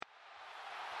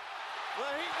The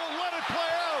Heat will let it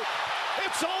play out.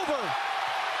 It's over.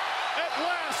 At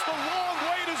last, the long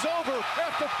wait is over.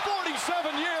 After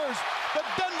 47 years, the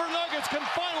Denver Nuggets can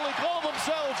finally call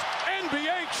themselves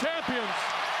NBA champions.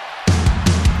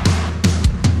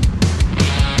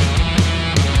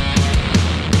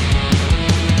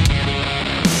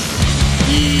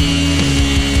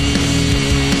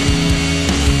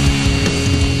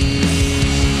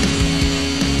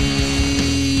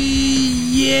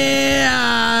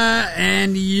 Yeah,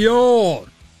 and your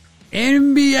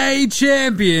NBA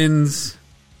champions,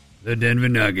 the Denver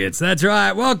Nuggets. That's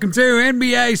right. Welcome to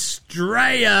NBA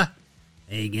Straya.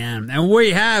 There you go. And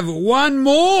we have one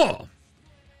more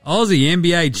Aussie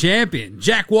NBA champion,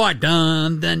 Jack White.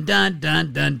 Dun, dun, dun,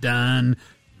 dun, dun, dun,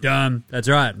 dun. That's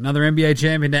right. Another NBA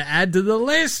champion to add to the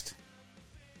list.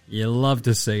 You love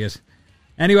to see it.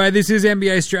 Anyway, this is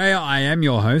NBA Straya. I am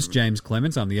your host, James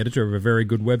Clements. I'm the editor of a very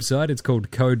good website. It's called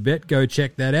CodeBet. Go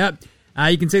check that out.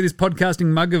 You can see this podcasting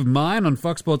mug of mine on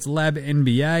Fox Sports Lab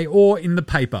NBA or in the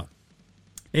paper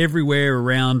everywhere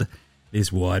around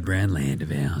this wide brown land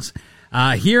of ours.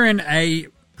 Here in a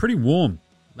pretty warm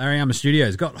Larry Armour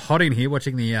Studios. Got hot in here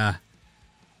watching the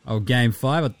Game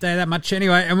 5. I'll tell you that much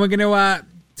anyway. And we're going to...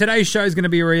 today's show is going to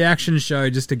be a reaction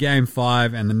show just to Game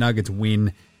 5 and the Nuggets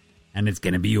win. And it's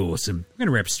going to be awesome. We're going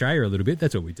to wrap Straya a little bit.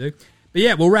 That's what we do. But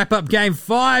yeah, we'll wrap up Game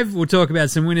 5. We'll talk about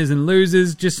some winners and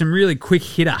losers. Just some really quick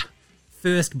hitter.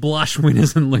 First blush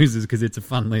winners and losers because it's a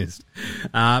fun list.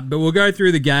 But we'll go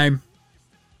through the game.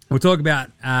 We'll talk about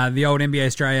the old NBA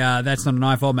Straya. That's not a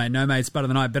knife, old mate, no mate. Spud of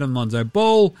the night, bet on Lonzo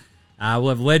Ball. We'll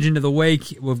have Legend of the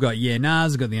Week. We've got Yeah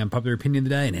Nas. We've got the unpopular opinion of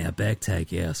the day. And our back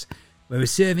takehouse, where we're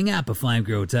serving up a flame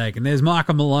grill take. And there's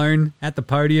Michael Malone at the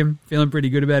podium, feeling pretty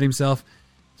good about himself.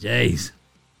 Jeez,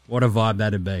 what a vibe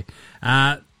that'd be.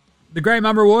 The Great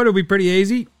Mum Reward will be pretty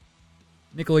easy.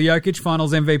 Nikola Jokic,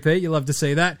 Finals MVP. You'll love to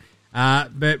see that.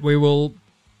 But we will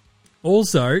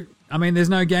also, there's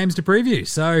no games to preview.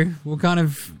 So we'll kind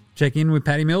of check in with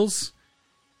Patty Mills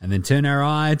and then turn our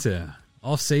eye to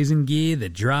off-season gear, the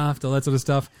draft, all that sort of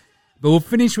stuff. But we'll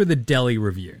finish with a Delhi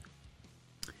review.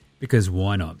 Because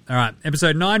why not? All right,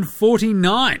 episode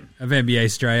 949 of NBA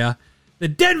Straya. The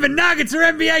Denver Nuggets are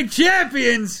NBA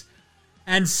champions,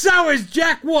 and so is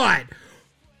Jack White.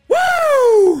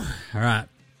 Woo! All right,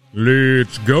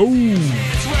 let's go.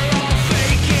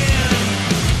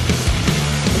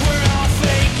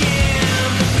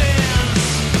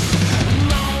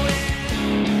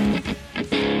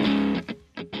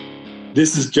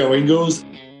 This is Joe Ingles,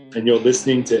 and you're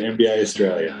listening to NBA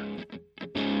Australia.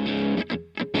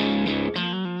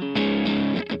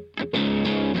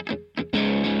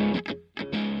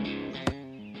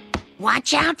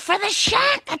 Watch out for the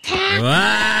Shaq attack.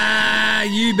 Ah,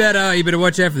 you better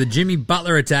watch out for the Jimmy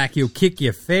Butler attack. He'll kick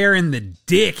you fair in the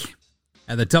dick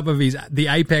at the top of the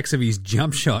apex of his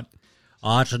jump shot.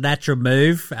 Oh, it's a natural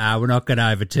move. We're not going to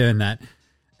overturn that.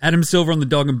 Adam Silver on the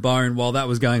dog and bone while that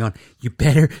was going on. You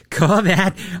better call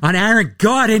that on Aaron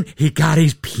Gordon. He got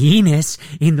his penis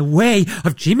in the way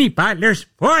of Jimmy Butler's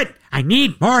foot. I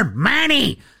need more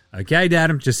money. Okay,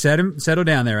 Adam, just settle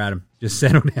down there, Adam. Just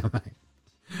settle down, mate.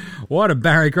 What a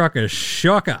Barry Crocker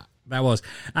shocker that was.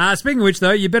 Speaking of which,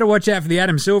 though, you better watch out for the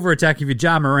Adam Silver attack if you're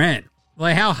Ja Morant.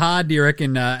 Like, how hard do you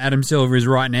reckon Adam Silver is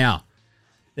right now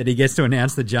that he gets to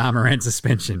announce the Ja Morant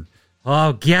suspension?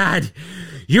 Oh, God.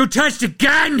 You touched a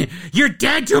gun. You're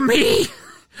dead to me.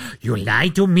 You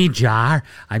lied to me, Jar.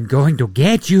 I'm going to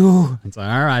get you. It's like,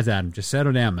 all right, Adam, just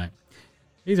settle down, mate.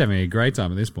 He's having a great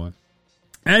time at this point.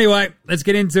 Anyway, let's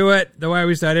get into it. The way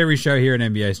we start every show here at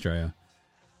NBA Australia.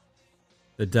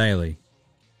 The Daily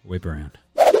Whip Around.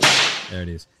 There it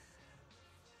is.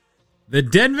 The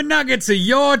Denver Nuggets are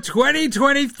your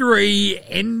 2023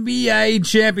 NBA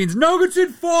champions. Nuggets in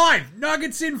 5!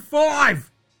 Nuggets in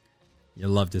 5! You'll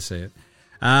love to see it.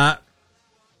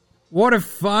 What a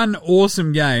fun,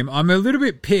 awesome game. I'm a little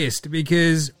bit pissed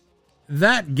because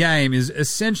that game is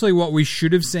essentially what we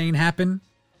should have seen happen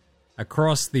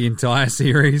across the entire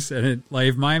series. And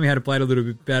if Miami had played a little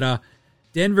bit better,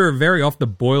 Denver are very off the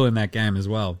boil in that game as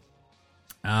well.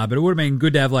 But it would have been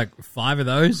good to have like 5 of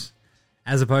those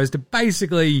as opposed to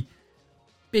basically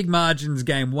big margins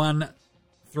game 1,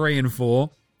 3, and 4.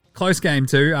 Close game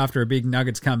 2 after a big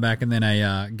Nuggets comeback and then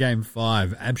a game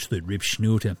 5. Absolute rip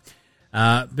schnooter.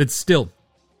 But still,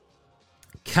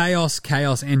 chaos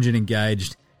engine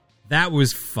engaged. That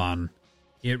was fun.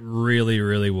 It really,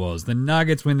 really was. The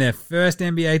Nuggets win their first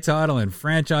NBA title in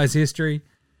franchise history.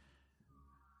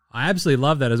 I absolutely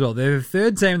love that as well. They're the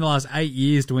third team in the last 8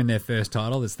 years to win their first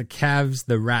title. It's the Cavs,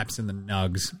 the Raps, and the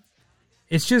Nugs.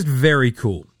 It's just very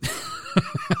cool.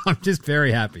 I'm just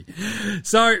very happy.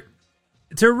 So,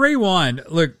 to rewind,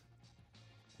 look,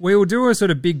 we will do a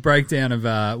sort of big breakdown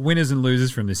of winners and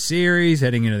losers from the series,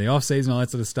 heading into the offseason, all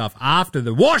that sort of stuff, after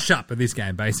the wash-up of this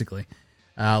game, basically,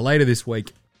 later this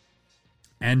week.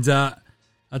 And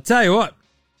I'll tell you what,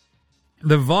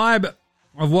 the vibe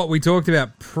of what we talked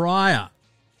about prior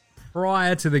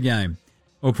to the game,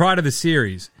 or prior to the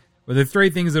series, were the three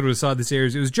things that would decide the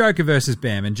series. It was Joker versus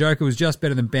Bam, and Joker was just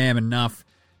better than Bam enough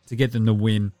to get them the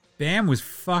win. Bam was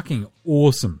fucking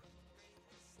awesome.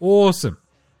 Awesome.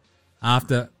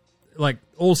 After, like,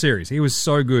 all series. He was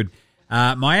so good.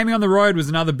 Miami on the road was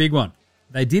another big one.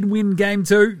 They did win game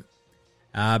 2.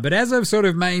 But as I've sort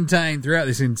of maintained throughout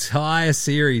this entire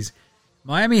series,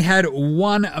 Miami had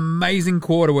one amazing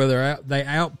quarter where they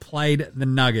outplayed the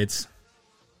Nuggets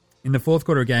in the fourth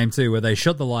quarter of game 2, where they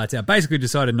shot the lights out, basically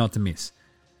decided not to miss.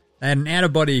 They had an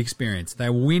out-of-body experience. They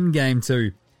win game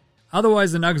 2.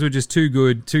 Otherwise, the Nuggets were just too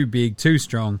good, too big, too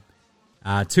strong,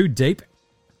 too deep.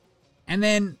 And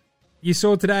then you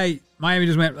saw today, Miami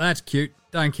just went, that's cute,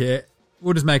 don't care,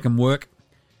 we'll just make them work.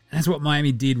 And that's what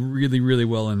Miami did really, really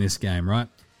well in this game, right?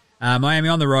 Miami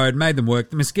on the road, made them work.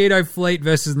 The Mosquito Fleet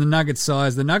versus the Nuggets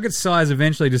size. The Nuggets size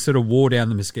eventually just sort of wore down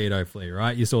the Mosquito Fleet,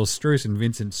 right? You saw Strus and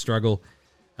Vincent struggle.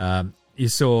 You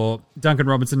saw Duncan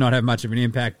Robinson not have much of an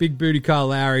impact. Big booty Kyle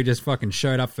Lowry just fucking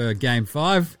showed up for game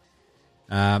 5.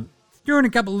 Threw in a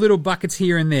couple of little buckets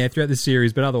here and there throughout the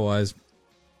series, but otherwise,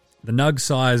 the Nug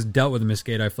size dealt with the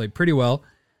Mosquito Fleet pretty well.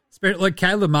 Like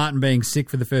Caleb Martin being sick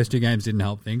for the first 2 games didn't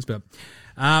help things, but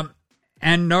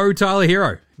and no Tyler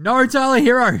Hero. No Tyler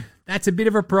Hero. That's a bit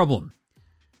of a problem.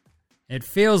 It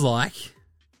feels like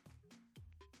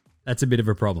that's a bit of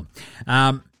a problem.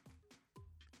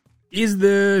 Is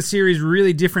the series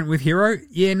really different with Hero?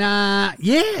 Yeah,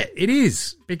 it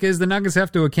is. Because the Nuggets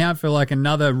have to account for like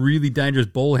another really dangerous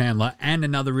ball handler and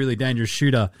another really dangerous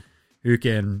shooter who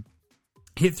can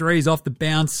hit threes off the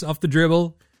bounce, off the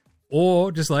dribble,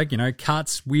 or just like,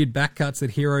 cuts, weird back cuts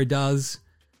that Hero does.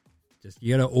 Just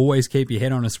you got to always keep your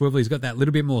head on a swivel. He's got that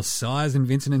little bit more size than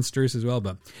Vincent and Strus as well.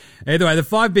 But either way, the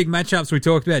 5 big matchups we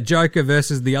talked about, Joker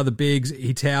versus the other bigs,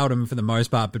 he towed him for the most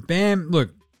part. But Bam,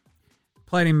 look,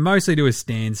 played him mostly to a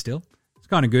standstill. It's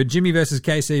kind of good. Jimmy versus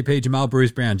KCP, Jamal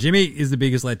Bruce Brown. Jimmy is the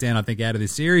biggest letdown, I think, out of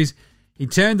this series. He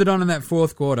turned it on in that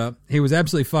fourth quarter. He was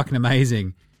absolutely fucking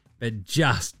amazing, but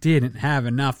just didn't have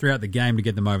enough throughout the game to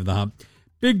get them over the hump.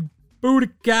 Big booty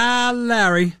Kyle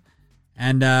Lowry.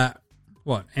 And,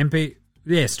 MP?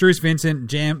 Yeah, Strus, Vincent,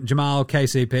 Jamal,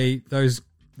 KCP.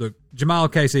 Jamal,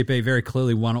 KCP very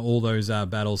clearly won all those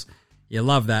battles. You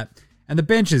love that. And the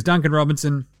benches, Duncan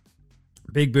Robinson,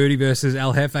 Big Booty versus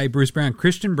El Jefe, Bruce Brown.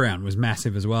 Christian Brown was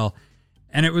massive as well.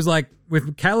 And it was like,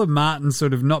 with Caleb Martin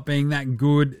sort of not being that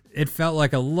good, it felt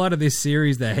like a lot of this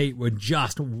series, the Heat were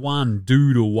just one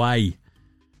dude away.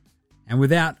 And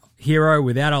without Hero,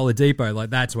 without Oladipo,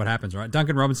 like that's what happens, right?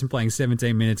 Duncan Robinson playing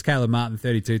 17 minutes, Caleb Martin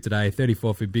 32 today,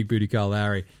 34 for Big Booty Kyle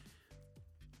Lowry.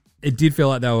 It did feel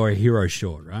like they were a hero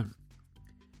short, right?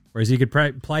 Whereas you could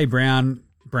play Brown,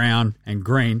 and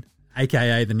Green,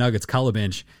 a.k.a. the Nuggets color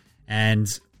bench, and,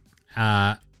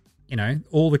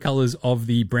 all the colors of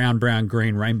the brown,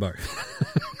 green rainbow.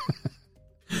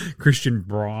 Christian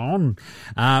Brown.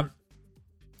 But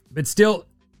still,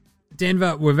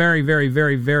 Denver were very, very,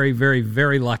 very, very, very,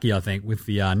 very lucky, I think, with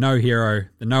the no Hero,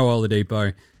 the no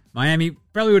Oladipo. Miami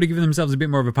probably would have given themselves a bit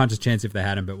more of a puncher's chance if they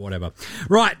had him, but whatever.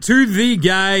 Right, to the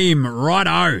game.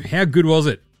 Righto. How good was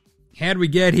it? How'd we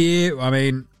get here?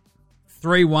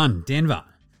 3-1, Denver.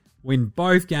 Win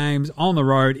both games on the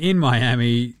road in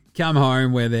Miami. Come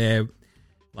home where they're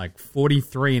like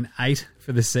 43-8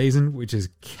 for the season, which is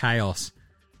chaos.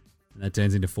 And that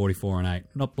turns into 44-8.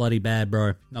 Not bloody bad,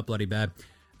 bro. Not bloody bad.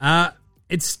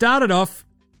 It started off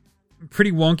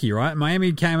pretty wonky, right?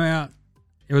 Miami came out.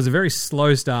 It was a very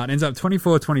slow start. Ends up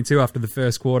 24-22 after the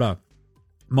first quarter.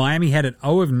 Miami had an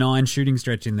 0 of 9 shooting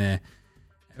stretch in there.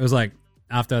 It was like,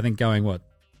 after I think going,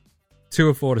 2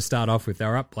 or 4 to start off with. They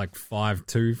were up like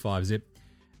 5-2, 5-zip.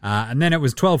 And then it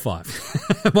was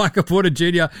 12-5. Michael Porter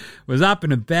Jr. was up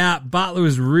and about. Butler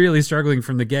was really struggling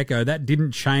from the get-go. That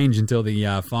didn't change until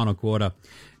the final quarter.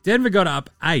 Denver got up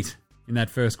 8 in that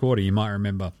first quarter, you might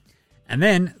remember. And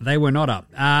then they were not up.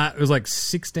 It was like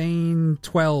 16-12,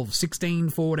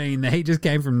 16-14. The Heat just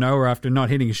came from nowhere after not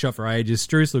hitting a shot for ages.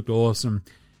 Strus looked awesome.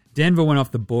 Denver went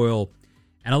off the boil.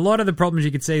 And a lot of the problems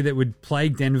you could see that would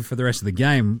plague Denver for the rest of the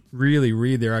game really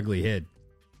reared their ugly head.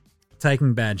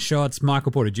 Taking bad shots,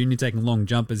 Michael Porter Jr. taking long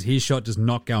jumpers, his shot just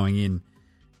not going in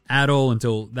at all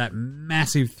until that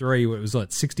massive three, where it was like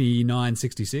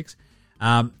 69-66.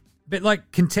 But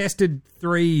like contested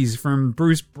threes from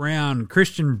Bruce Brown,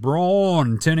 Christian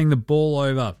Braun turning the ball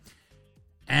over.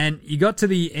 And you got to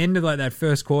the end of like that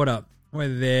first quarter where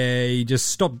they just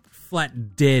stopped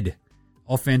flat dead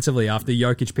offensively after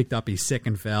Jokic picked up his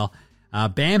second foul.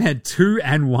 Bam had 2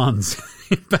 and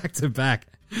 1s back-to-back,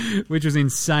 which was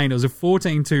insane. It was a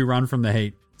 14-2 run from the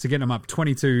Heat to get them up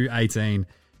 22-18.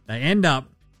 They end up,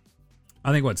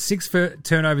 I think, 6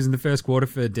 turnovers in the first quarter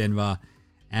for Denver,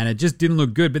 and it just didn't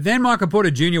look good. But then Michael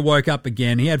Porter Jr. woke up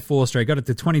again. He had 4 straight, got it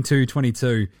to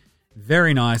 22-22.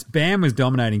 Very nice. Bam was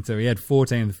dominating too. He had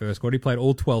 14 in the first quarter. He played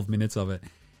all 12 minutes of it.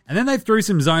 And then they threw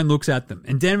some zone looks at them.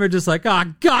 And Denver just like,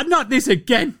 oh, God, not this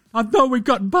again. I thought we'd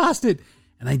gotten past it.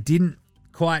 And they didn't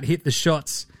quite hit the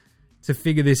shots to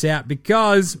figure this out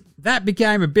because that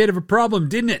became a bit of a problem,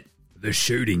 didn't it? The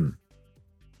shooting.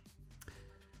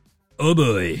 Oh,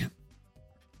 boy.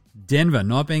 Denver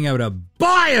not being able to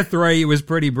buy a 3 was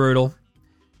pretty brutal.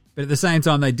 But at the same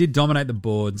time, they did dominate the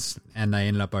boards, and they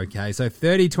ended up okay. So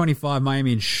 30-25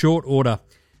 Miami in short order.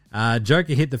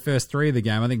 Joker hit the first 3 of the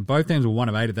game. I think both teams were 1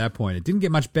 of 8 at that point. It didn't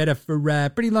get much better for a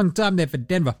pretty long time there for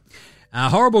Denver.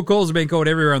 Horrible calls have been called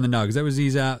everywhere on the Nugs. That was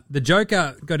his. The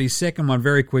Joker got his second one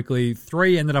very quickly.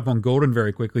 3 ended up on Gordon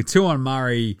very quickly. 2 on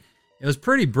Murray. It was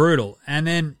pretty brutal. And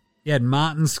then you had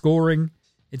Martin scoring.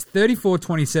 It's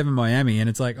 34-27 Miami, and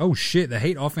it's like, oh shit, the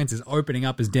Heat offense is opening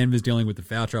up as Denver's dealing with the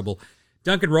foul trouble.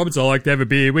 Duncan Robertson, I like to have a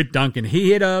beer with Duncan.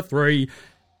 He hit a 3,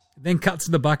 then cuts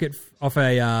to the bucket off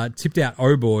a tipped-out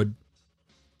O-board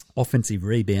offensive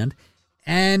rebound.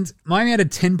 And Miami had a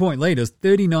 10-point lead. It was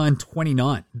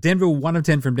 39-29. Denver 1 of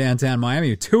 10 from downtown.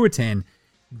 Miami 2 of 10.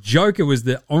 Joker was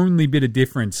the only bit of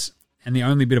difference and the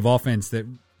only bit of offense that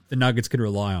the Nuggets could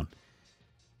rely on.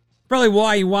 Probably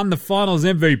why he won the finals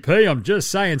MVP, I'm just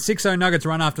saying. 6-0 Nuggets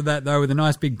run after that, though, with a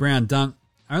nice big brown dunk.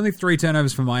 Only 3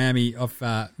 turnovers for Miami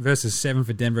versus 7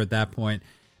 for Denver at that point.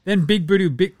 Then Big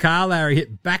Booty Kyle Lowry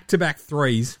hit back-to-back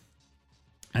 3s.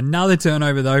 Another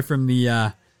turnover, though, from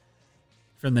the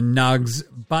Nugs.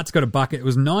 Butts got a bucket. It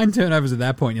was 9 turnovers at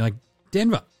that point. You're like,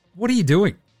 Denver, what are you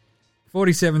doing?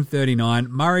 47-39.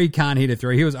 Murray can't hit a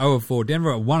 3. He was 0 of 4.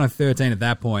 Denver at 1 of 13 at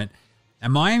that point.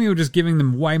 And Miami were just giving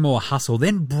them way more hustle.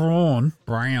 Then Brown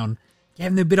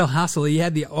gave them a bit of hustle. He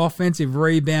had the offensive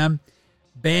rebound.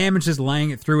 Bam was just laying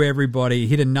it through everybody. He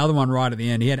hit another one right at the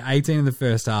end. He had 18 in the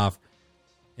first half.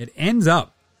 It ends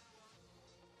up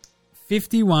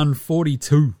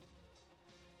 51-42.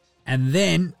 And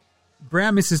then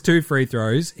Brown misses 2 free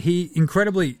throws. He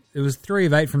incredibly, it was 3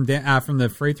 of 8 from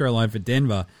the free throw line for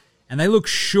Denver. And they look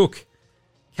shook.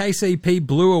 KCP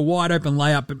blew a wide open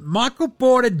layup, but Michael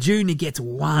Porter Jr. gets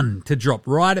 1 to drop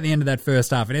right at the end of that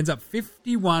first half. It ends up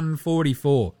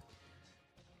 51-44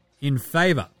 in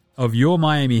favor of your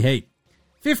Miami Heat.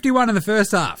 51 in the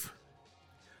first half.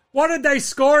 What did they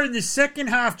score in the second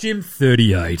half, Jim?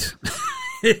 38.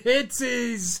 It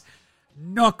is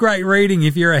not great reading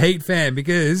if you're a Heat fan,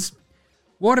 because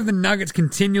what have the Nuggets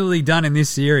continually done in this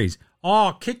series?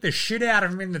 Oh, kick the shit out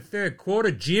of them in the third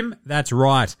quarter, Jim. That's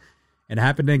right. It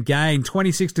happened again.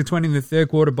 26-20 in the third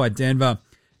quarter by Denver.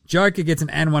 Joker gets an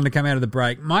and 1 to come out of the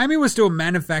break. Miami was still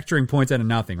manufacturing points out of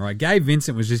nothing, right? Gabe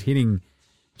Vincent was just hitting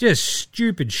just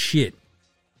stupid shit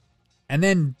and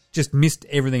then just missed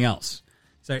everything else.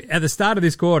 So at the start of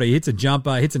this quarter, he hits a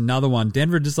jumper, hits another one.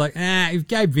 Denver just like, if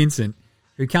Gabe Vincent,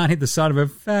 who can't hit the side of a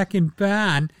fucking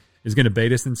barn, is going to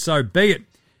beat us, then so be it.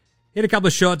 Hit a couple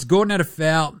of shots. Gordon had a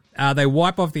foul. They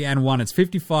wipe off the and 1. It's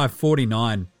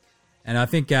 55-49. And I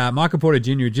think Michael Porter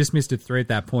Jr. just missed a 3 at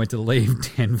that point to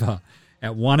leave Denver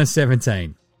at 1 of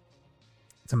 17.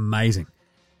 It's amazing.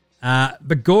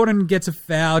 But Gordon gets a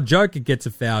foul. Joker gets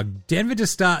a foul. Denver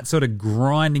just starts sort of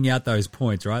grinding out those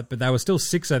points, right? But they were still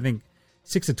 6 of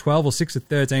 12 or 6 of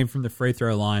 13 from the free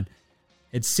throw line.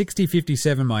 It's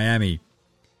 60-57 Miami.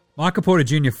 Michael Porter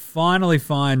Jr. finally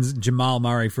finds Jamal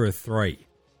Murray for a 3.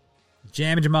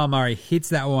 Jamming Jamal Murray, hits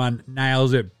that one,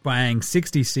 nails it, bang,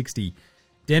 60-60.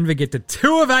 Denver get to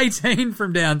 2 of 18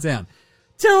 from downtown.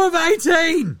 2 of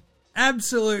 18!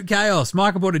 Absolute chaos.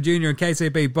 Michael Porter Jr. and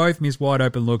KCP both miss wide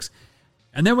open looks.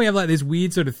 And then we have like this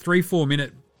weird sort of 3-4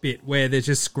 minute bit where there's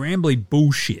just scrambly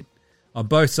bullshit on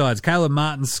both sides. Caleb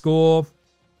Martin scores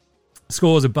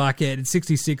a bucket. It's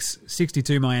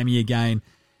 66-62 Miami again.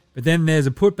 But then there's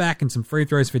a putback and some free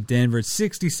throws for Denver. It's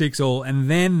 66 all.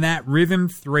 And then that rhythm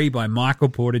 3 by Michael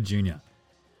Porter Jr.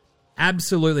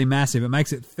 Absolutely massive. It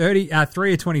makes it 3 of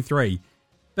 23.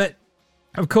 But,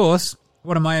 of course,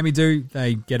 what do Miami do?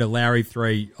 They get a Lowry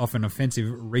 3 off an offensive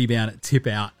rebound at tip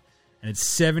out. And it's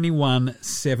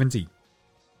 71-70.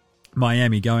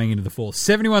 Miami going into the fourth.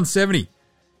 71-70.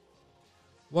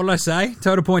 What did I say?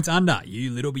 Total points under.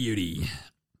 You little beauty.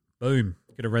 Boom.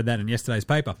 Could have read that in yesterday's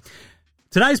paper.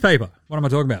 Today's paper. What am I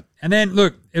talking about? And then,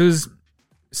 look, it was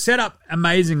set up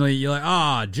amazingly. You're like,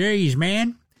 oh, geez,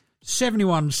 man.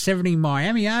 71-70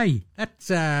 Miami, eh? That's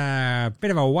a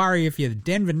bit of a worry if you're the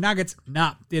Denver Nuggets.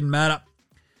 Nah, didn't matter.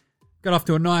 Got off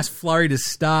to a nice flurry to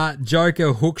start.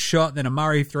 Joker, hook shot, then a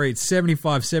Murray three. It's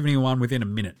 75-71 within a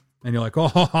minute. And you're like, oh,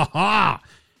 ha, ha, ha.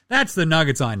 That's the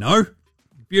Nuggets I know.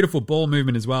 Beautiful ball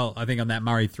movement as well, I think, on that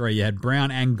Murray three. You had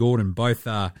Brown and Gordon both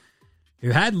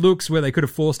who had looks where they could have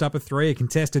forced up a three, a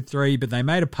contested three, but they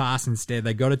made a pass instead.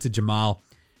 They got it to Jamal.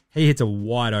 He hits a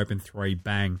wide open three.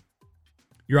 Bang.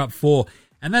 You're up 4.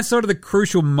 And that's sort of the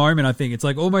crucial moment, I think. It's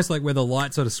like almost like where the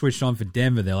light sort of switched on for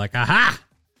Denver. They're like, aha!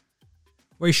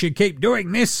 We should keep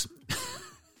doing this.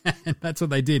 And that's what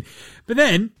they did. But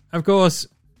then, of course,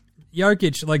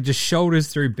 Jokic just shoulders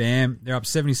through Bam. They're up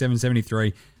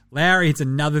 77-73. Lowry hits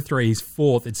another three. He's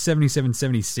 4th. It's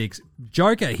 77-76.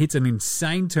 Joker hits an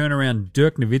insane turnaround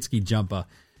Dirk Nowitzki jumper.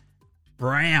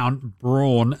 Braun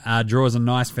draws a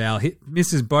nice foul.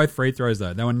 Misses both free throws,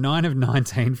 though. They were 9 of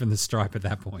 19 from the stripe at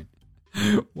that point.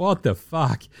 What the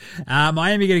fuck?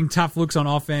 Miami getting tough looks on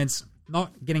offense.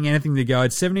 Not getting anything to go.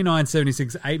 It's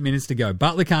 79-76, 8 minutes to go.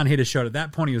 Butler can't hit a shot. At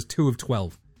that point, he was 2 of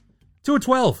 12. 2 of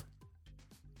 12.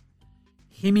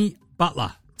 Jimmy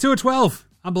Butler. 2 of 12.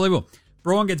 Unbelievable.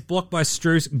 Braun gets blocked by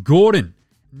Strus. Gordon.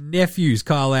 Nephews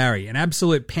Kyle Lowry. An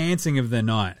absolute pantsing of the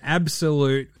night.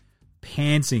 Absolute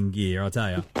pantsing gear, I'll tell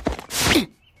you.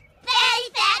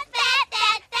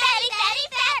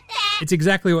 It's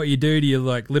exactly what you do to your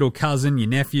little cousin, your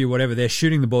nephew, whatever. They're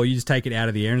shooting the ball. You just take it out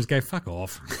of the air and just go, fuck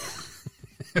off.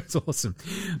 It's awesome.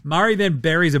 Murray then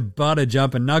buries a butter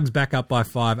jumper. Nugs back up by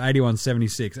 5,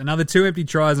 81-76. Another 2 empty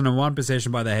tries and a 1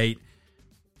 possession by the Heat.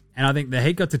 And I think the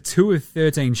Heat got to 2 of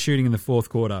 13 shooting in the fourth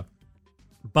quarter.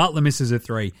 Butler misses a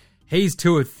 3. He's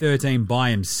 2 of 13 by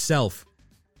himself.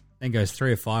 Then goes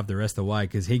 3 of 5 the rest of the way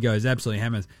because he goes absolutely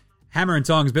hammer and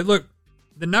tongs. But look,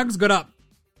 the Nugs got up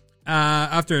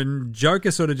after a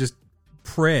Joker sort of just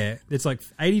prayer. It's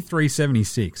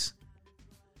 83-76.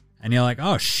 And you're like,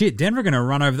 oh shit, Denver going to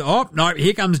run over oh, no,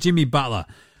 here comes Jimmy Butler.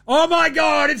 Oh my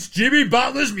God, it's Jimmy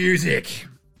Butler's music.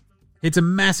 It's a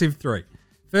massive 3.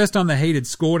 First time the Heat had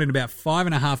scored in about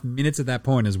 5.5 minutes at that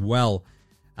point as well.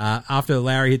 After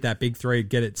Lowry hit that big 3,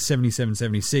 get it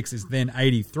 77-76. It's then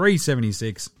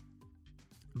 83-76.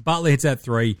 Butler hits that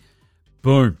 3.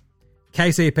 Boom.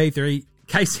 KCP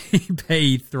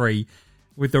 3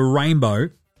 with the rainbow.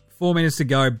 4 minutes to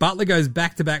go. Butler goes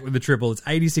back-to-back with the triple. It's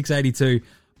 86-82.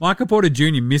 Michael Porter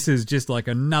Jr. misses just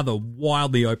another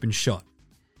wildly open shot.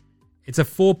 It's a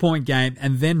 4-point game,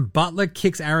 and then Butler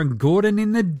kicks Aaron Gordon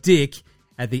in the dick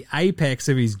at the apex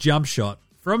of his jump shot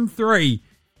from 3,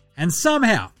 and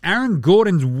somehow Aaron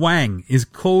Gordon's wang is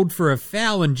called for a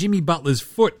foul on Jimmy Butler's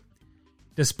foot,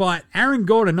 despite Aaron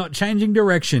Gordon not changing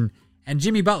direction and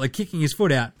Jimmy Butler kicking his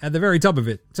foot out at the very top of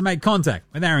it to make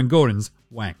contact with Aaron Gordon's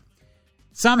wang.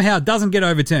 Somehow doesn't get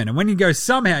overturned. And when you go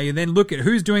somehow, you then look at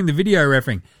who's doing the video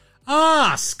refereeing.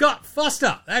 Scott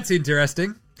Foster. That's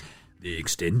interesting. The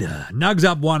extender. Nugs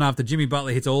up 1 after Jimmy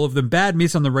Butler hits all of them. Bad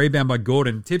miss on the rebound by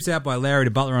Gordon. Tips out by Lowry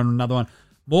to Butler on another one.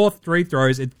 More 3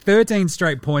 throws. It's 13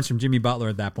 straight points from Jimmy Butler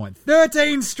at that point.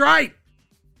 13 straight!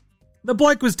 The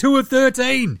bloke was 2 of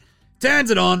 13.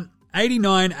 Turns it on.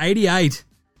 89-88.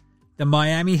 The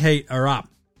Miami Heat are up.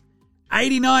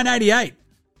 89-88.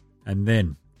 And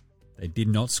then they did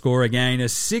not score again. A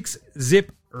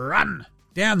 6-zip run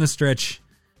down the stretch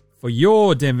for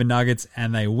your Denver Nuggets,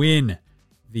 and they win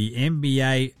the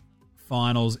NBA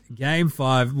Finals Game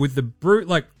 5 with the brute.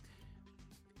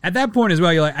 At that point as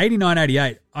well, you're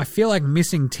 89-88. I feel like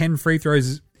missing 10 free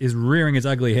throws is rearing its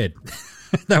ugly head.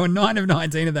 They were 9 of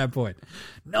 19 at that point.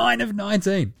 9 of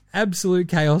 19. Absolute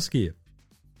chaos here.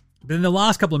 But in the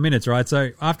last couple of minutes, right,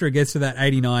 so after it gets to that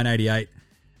 89-88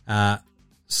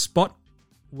 spot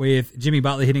with Jimmy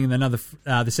Butler hitting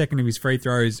the second of his free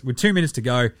throws with 2 minutes to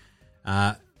go,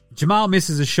 Jamal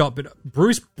misses a shot, but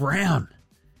Bruce Brown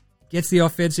gets the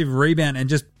offensive rebound and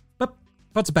just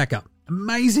puts it back up.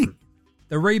 Amazing.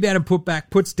 The rebound and put back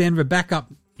puts Denver back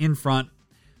up in front.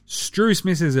 Strus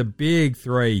misses a big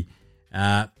 3.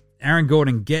 Aaron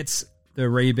Gordon gets the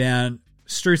rebound.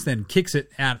 Strus then kicks it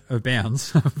out of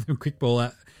bounds. The quick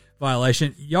ball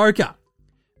violation. Joker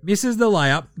misses the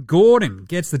layup. Gordon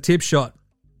gets the tip shot.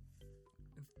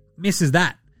 Misses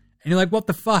that. And you're like, what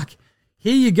the fuck?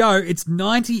 Here you go. It's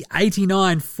 90-89,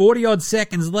 40-odd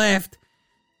seconds left.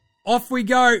 Off we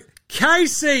go.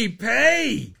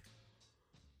 KCP!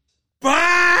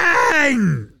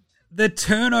 Bang! The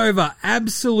turnover,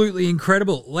 absolutely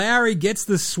incredible. Lowry gets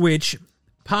the switch,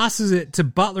 passes it to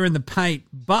Butler in the paint.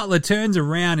 Butler turns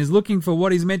around, is looking for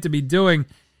what he's meant to be doing.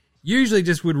 Usually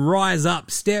just would rise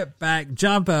up, step back,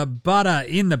 jumper, butter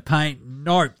in the paint.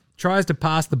 Nope. Tries to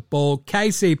pass the ball.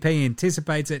 KCP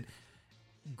anticipates it.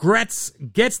 Gretz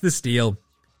gets the steal.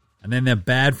 And then the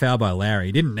bad foul by Lowry.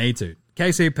 He didn't need to.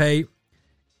 KCP,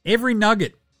 every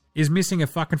nugget is missing a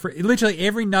fucking free. Literally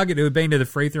every nugget who had been to the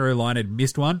free throw line had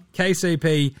missed one.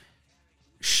 KCP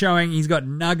showing he's got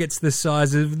nuggets the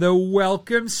size of the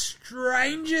welcome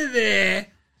stranger there.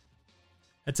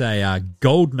 That's a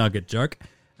gold nugget joke.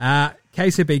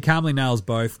 KCP calmly nails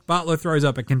both. Butler throws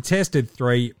up a contested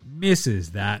three.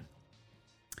 Misses that.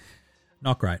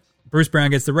 Not great. Bruce Brown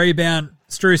gets the rebound.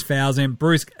 Strus fouls him.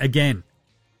 Bruce, again,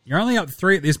 you're only up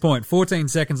 3 at this point. 14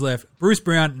 seconds left. Bruce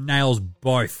Brown nails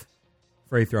both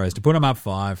free throws to put him up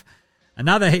 5.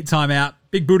 Another Heat timeout.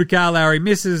 Big Budakar Lowry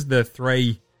misses the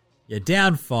 3. You're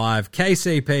down 5.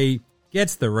 KCP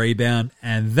gets the rebound.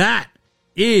 And that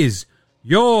is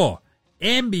your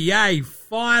NBA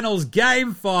Finals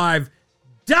Game 5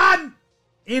 done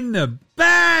in the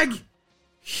bag.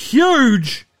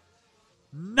 Huge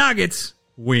Nuggets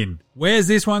win. Where's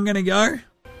this one going to go?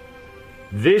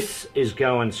 This is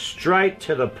going straight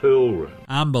to the pool room.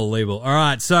 Unbelievable. All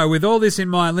right, so with all this in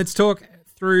mind, let's talk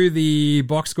through the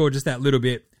box score just that little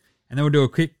bit, and then we'll do a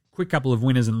quick couple of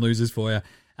winners and losers for you.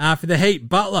 For the Heat,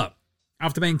 Butler,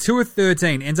 after being 2 of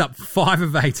 13, ends up 5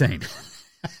 of 18.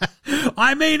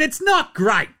 I mean, it's not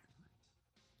great.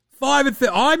 5 of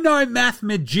 13. I'm no math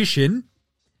magician,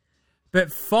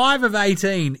 but 5 of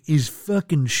 18 is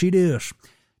fucking shit ass.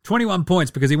 21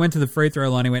 points because he went to the free throw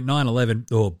line. He went 9-11.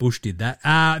 Oh, Bush did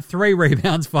that. 3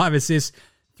 rebounds, 5 assists,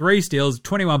 3 steals,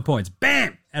 21 points.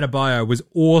 Bam! Adebayo was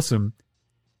awesome.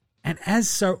 And as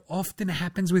so often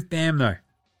happens with Bam, though,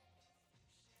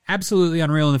 absolutely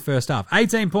unreal in the first half.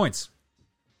 18 points.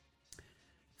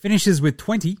 Finishes with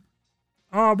 20.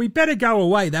 Oh, we better go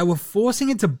away. They were forcing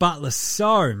it to Butler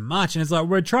so much. And it's like,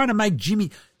 we're trying to make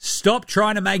Jimmy... Stop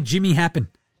trying to make Jimmy happen.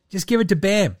 Just give it to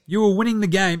Bam. You were winning the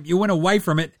game. You went away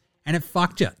from it, and it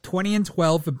fucked you. 20 and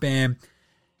 12 for Bam.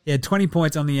 He had 20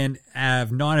 points on the end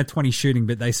of 9 of 20 shooting,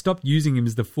 but they stopped using him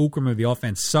as the fulcrum of the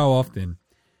offense so often.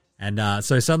 And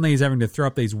so suddenly he's having to throw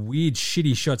up these weird,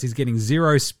 shitty shots. He's getting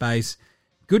zero space.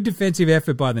 Good defensive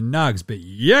effort by the Nugs, but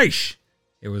yeesh,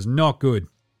 it was not good.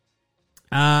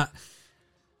 Oh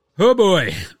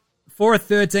boy. 4 of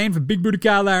 13 for Big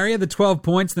Budakar Lowry, the 12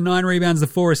 points, the 9 rebounds, the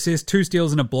 4 assists, 2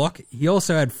 steals and a block. He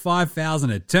also had 5 fouls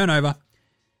and a turnover.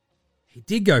 He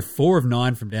did go 4 of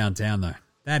 9 from downtown, though.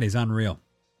 That is unreal.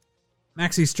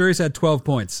 Maxi Strus had 12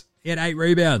 points. He had 8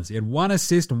 rebounds. He had 1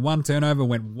 assist and 1 turnover,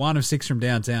 went 1 of 6 from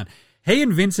downtown. He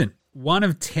and Vincent, 1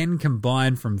 of 10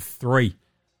 combined from 3.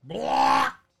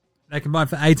 Blah! They combined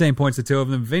for 18 points, the two of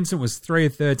them. Vincent was 3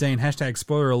 of 13. Hashtag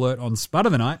spoiler alert on Spud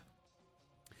of the Night.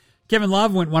 Kevin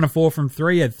Love went 1 of 4 from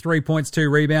 3, had 3 points, 2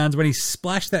 rebounds. When he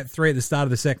splashed that 3 at the start of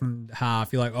the second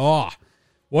half, you're like, oh,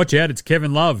 watch out, it's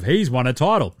Kevin Love. He's won a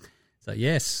title. So,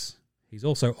 yes, he's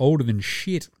also older than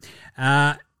shit.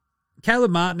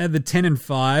 Caleb Martin had the 10 and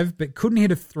 5, but couldn't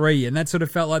hit a 3, and that sort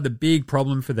of felt like the big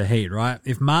problem for the Heat, right?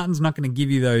 If Martin's not going to give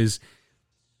you those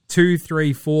 2,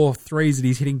 3, 4 threes that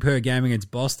he's hitting per game against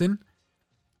Boston,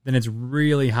 then it's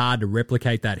really hard to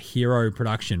replicate that hero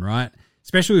production, right?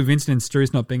 Especially with Vincent and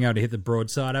Strus not being able to hit the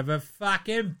broadside of a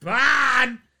fucking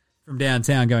barn from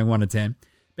downtown going 1 of 10.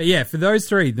 But yeah, for those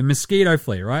 3, the mosquito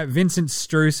flea, right? Vincent,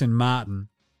 Strus, and Martin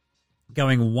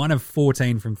going 1 of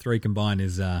 14 from 3 combined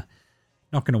is not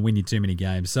going to win you too many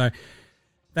games. So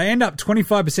they end up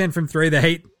 25% from 3. The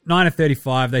Heat, 9 of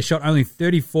 35. They shot only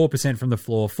 34% from the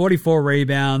floor. 44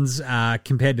 rebounds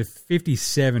compared to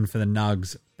 57 for the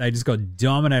Nugs. They just got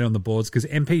dominated on the boards because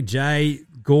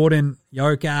MPJ, Gordon,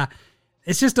 Joker...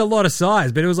 It's just a lot of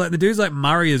size, but it was like the dudes like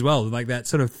Murray as well, like that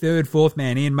sort of 3rd, 4th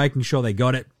man in, making sure they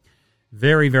got it.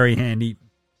 Very, very handy.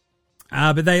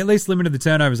 But they at least limited the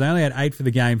turnovers. They only had 8 for the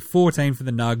game, 14 for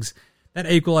the Nugs.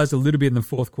 That equalized a little bit in the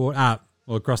fourth quarter,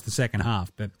 well, across the second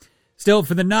half. But still,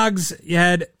 for the Nugs, you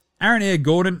had Aaron Air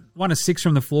Gordon, 1 of 6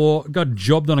 from the floor, got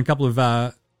jobbed on a couple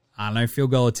of, field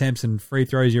goal attempts and free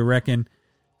throws, you reckon.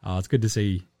 Oh, it's good to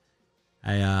see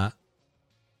what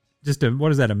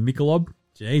is that, a Michelob?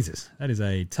 Jesus, that is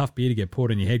a tough beer to get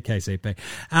poured on your head, KCP.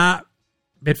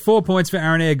 But 4 points for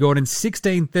Aaron Air Gordon,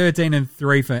 16, 13, and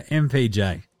 3 for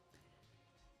MPJ.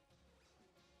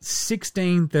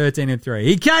 16, 13, and 3.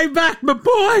 He came back, my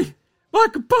boy!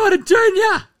 Michael Porter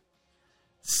Jr.!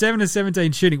 7 of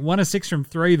 17 shooting, 1 of 6 from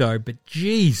 3, though. But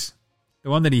geez,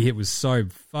 the one that he hit was so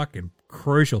fucking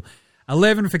crucial.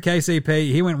 11 for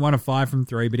KCP. He went 1 of 5 from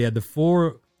 3, but he had the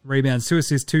 4 rebounds, 2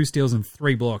 assists, 2 steals, and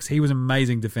 3 blocks. He was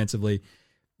amazing defensively.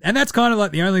 And that's kind of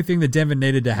like the only thing that Denver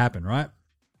needed to happen, right?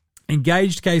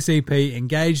 Engaged KCP,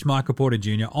 engaged Michael Porter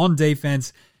Jr. on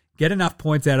defense, get enough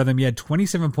points out of them. You had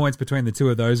 27 points between the two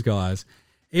of those guys.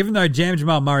 Even though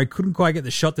Jamal Murray couldn't quite get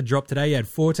the shot to drop today, he had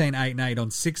 14, 8, and 8 on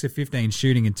 6 of 15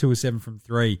 shooting and 2 of 7 from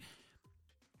 3.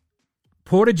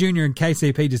 Porter Jr. and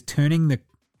KCP just turning the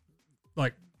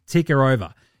ticker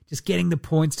over. Just getting the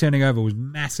points turning over was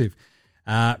massive.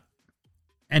 And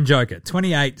Joker,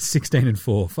 28, 16, and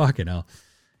 4. Fucking hell.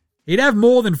 He'd have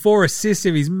more than 4 assists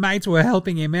if his mates were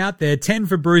helping him out there. 10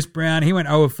 for Bruce Brown. He went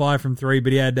 0 of 5 from 3,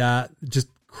 but he had just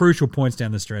crucial points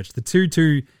down the stretch. The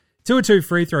 2 of 2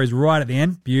 free throws right at the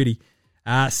end. Beauty.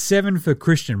 7 for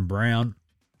Christian Braun.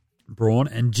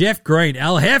 And Jeff Green,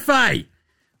 El Jefe,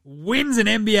 wins an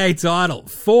NBA title.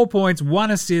 4 points,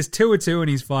 1 assist, 2 of 2 in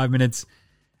his 5 minutes.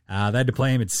 They had to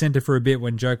play him at center for a bit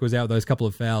when Joker was out with those couple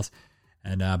of fouls.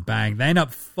 And bang, they end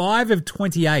up 5 of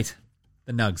 28.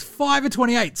 The Nugs, 5 of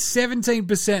 28,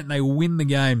 17%, and they win the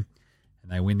game.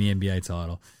 And they win the NBA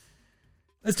title.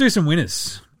 Let's do some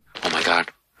winners. Oh my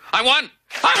God. I won!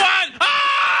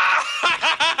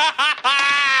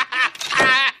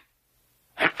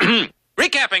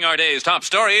 Recapping our day's top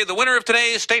story, the winner of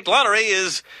today's state lottery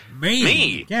is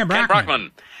me. Cam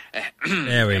Brockman.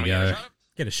 There we go.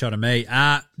 Get a shot of me.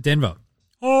 Denver.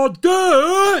 Oh,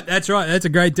 dude! That's right. That's a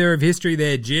great day of history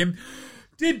there, Jim.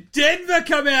 Did Denver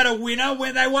come out a winner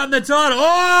when they won the title?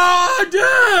 Oh,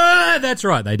 dude! That's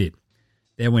right. They did.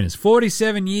 They're winners.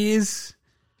 47 years.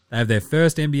 They have their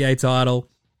first NBA title.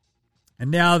 And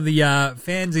now the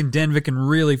fans in Denver can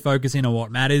really focus in on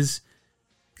what matters.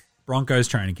 Broncos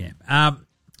training camp.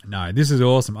 No, this is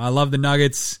awesome. I love the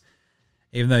Nuggets.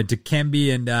 Even though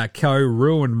Dikembe and Co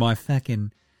ruined my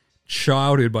fucking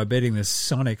childhood by beating the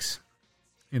Sonics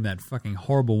in that fucking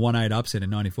horrible 1-8 upset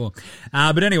in 94.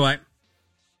 But anyway,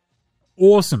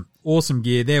 awesome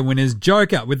gear. They're winners.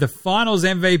 Joker with the finals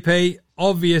MVP,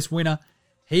 obvious winner.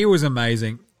 He was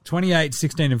amazing. 28,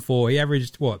 16, and 4. He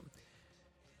averaged what?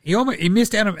 He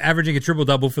missed out on averaging a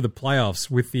triple-double for the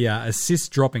playoffs with the assists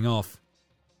dropping off.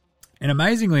 And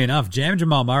amazingly enough,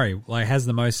 Jamal Murray has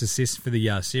the most assists for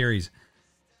the series,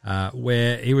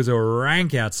 where he was a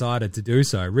rank outsider to do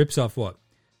so. Rips off,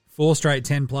 4 straight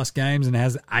 10-plus games and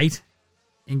has 8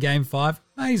 in Game 5.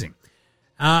 Amazing.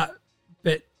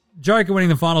 But Joker winning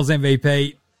the finals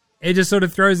MVP, it just sort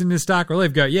of throws into stark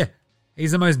relief.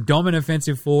 He's the most dominant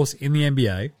offensive force in the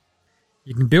NBA.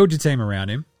 You can build your team around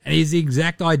him, and he's the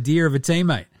exact idea of a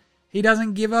teammate. He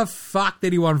doesn't give a fuck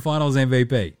that he won finals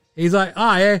MVP. He's like,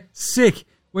 oh yeah, sick.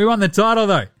 We won the title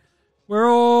though. We're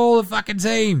all a fucking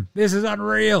team. This is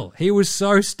unreal. He was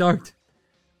so stoked.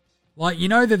 You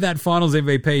know that finals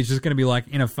MVP is just going to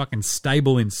be in a fucking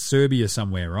stable in Serbia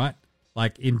somewhere, right?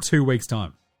 In 2 weeks'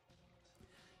 time.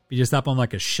 Be just up on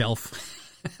a shelf.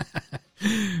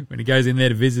 When he goes in there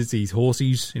to visit his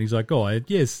horses, and he's like, oh,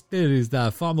 yes, there is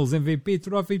the finals MVP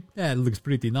trophy. That looks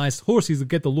pretty nice. Horses will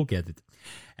get to look at it.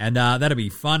 And that'll be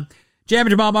fun.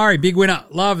 Jamal Murray, big winner.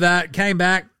 Love that. Came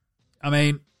back. I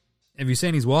mean, have you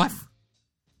seen his wife?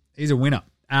 He's a winner.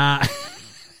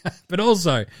 But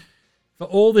also, for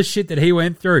all the shit that he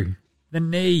went through, the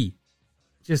knee,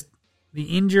 just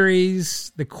the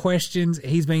injuries, the questions,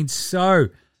 he's been so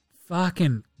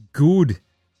fucking good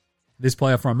this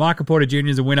playoff run. Michael Porter Jr.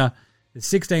 is a winner. The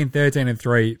 16, 13, and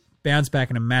 3. Bounced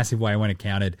back in a massive way when it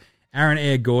counted. Aaron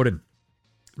Air Gordon.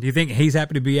 Do you think he's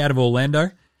happy to be out of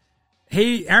Orlando?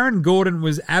 Aaron Gordon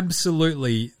was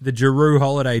absolutely the Jrue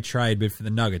Holiday trade, but for the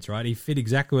Nuggets, right? He fit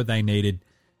exactly what they needed.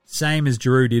 Same as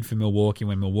Jrue did for Milwaukee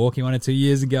when Milwaukee won it 2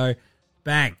 years ago.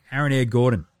 Bang. Aaron Air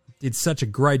Gordon did such a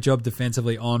great job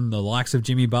defensively on the likes of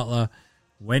Jimmy Butler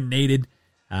when needed.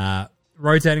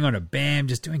 Rotating on a Bam,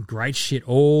 just doing great shit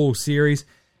all series.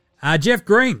 Jeff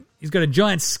Green, he's got a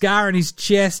giant scar on his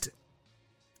chest.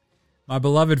 My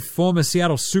beloved former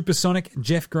Seattle Supersonic,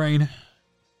 Jeff Green,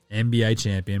 NBA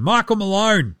champion. Michael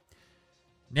Malone.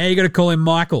 Now you got to call him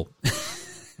Michael.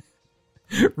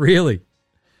 Really.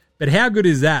 But how good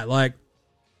is that? An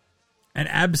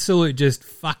absolute just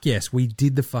fuck yes, we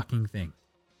did the fucking thing.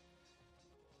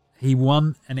 He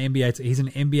won an NBA. He's an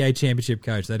NBA championship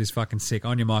coach. That is fucking sick.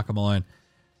 On your Michael Malone.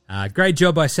 Great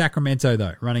job by Sacramento,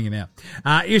 though, running him out.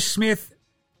 Ish Smith,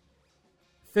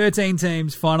 13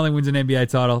 teams, finally wins an NBA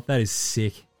title. That is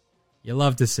sick. You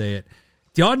love to see it.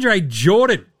 DeAndre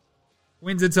Jordan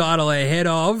wins a title ahead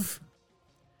of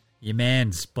your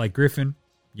man's Blake Griffin,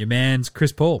 your man's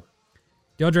Chris Paul.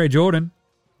 DeAndre Jordan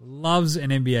loves an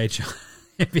NBA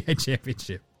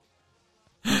championship.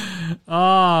 Oh,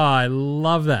 I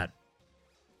love that.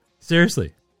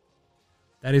 Seriously.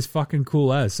 That is fucking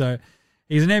cool as. So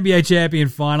He's an NBA champion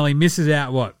finally. Misses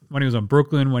out, when he was on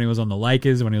Brooklyn, when he was on the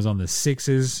Lakers, when he was on the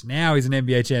Sixers. Now he's an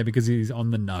NBA champion because he's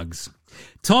on the Nugs.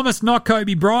 Thomas, not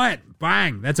Kobe Bryant.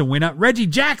 Bang, that's a winner. Reggie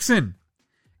Jackson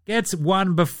gets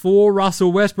one before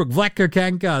Russell Westbrook, Vlatko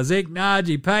Kanka, Zeke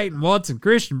Naji, Peyton Watson,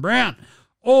 Christian Brown.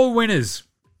 All winners.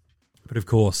 But of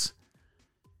course,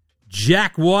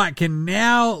 Jack White can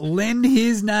now add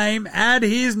his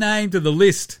name to the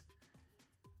list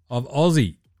of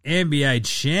Aussie NBA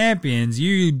champions.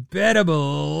 You better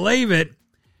believe it,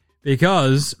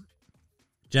 because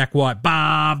Jack White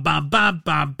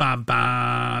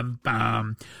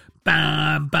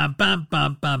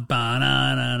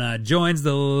joins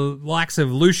the likes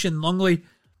of Lucian Longley,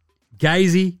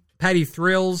 Gazy, Paddy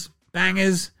Thrills,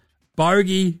 Bangers,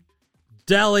 Bogey,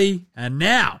 Daly, and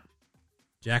now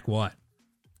Jack White,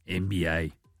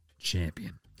 NBA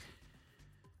champion.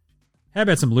 How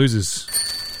about some losers?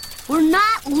 We're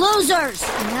not losers.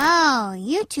 No,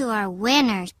 you two are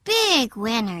winners. Big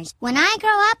winners. When I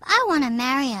grow up, I want to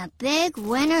marry a big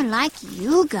winner like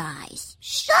you guys.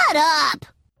 Shut up.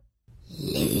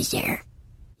 Loser.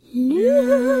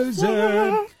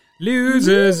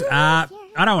 Losers. I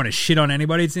don't want to shit on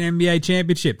anybody. It's an NBA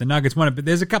championship. The Nuggets won it, but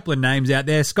there's a couple of names out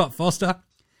there. Scott Foster,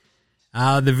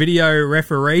 the video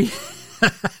referee.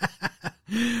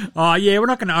 Oh, yeah, we're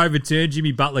not going to overturn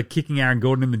Jimmy Butler kicking Aaron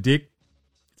Gordon in the dick.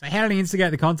 So how did he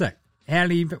instigate the contact?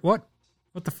 What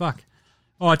the fuck?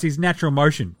 Oh, it's his natural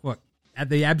motion. What? At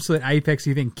the absolute apex,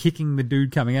 you think kicking the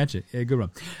dude coming at you. Yeah, good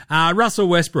one. Russell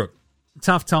Westbrook.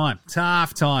 Tough time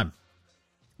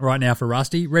right now for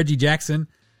Rusty. Reggie Jackson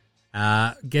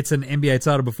gets an NBA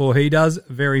title before he does.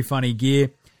 Very funny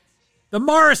gear. The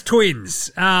Morris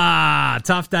twins.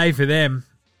 Tough day for them.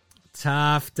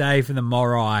 Tough day for the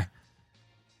Morai.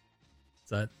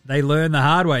 So they learned the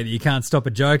hard way that you can't stop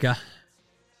a joker.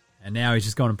 And now he's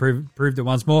just gone and proved it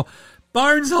once more.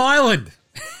 Bones Highland.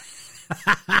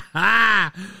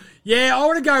 Yeah, I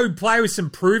want to go play with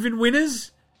some proven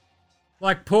winners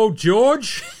like Paul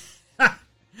George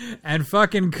and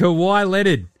fucking Kawhi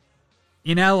Leonard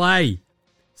in LA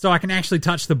so I can actually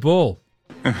touch the ball.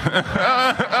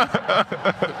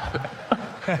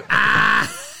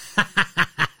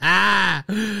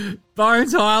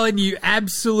 Bones Highland, you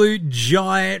absolute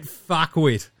giant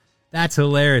fuckwit. That's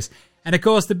hilarious. And, of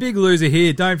course, the big loser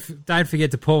here, don't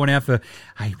forget to pour one out for,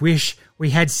 I wish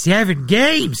we had 7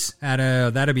 games.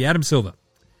 That'll be Adam Silver.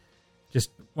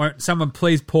 Won't someone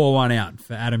please pour one out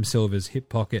for Adam Silver's hip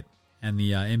pocket and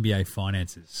the NBA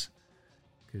finances,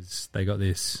 because they got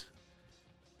this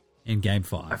in Game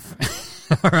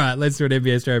 5. All right, let's do an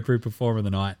NBA Australia Approved Performer of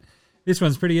the Night. This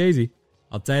one's pretty easy.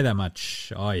 I'll tell you that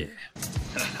much. Oh, yeah.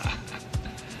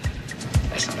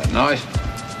 That's not a knife.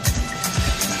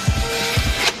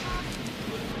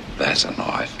 That's a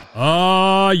knife.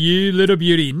 Oh, you little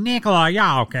beauty. Nikola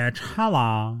Jokic.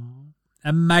 Hello.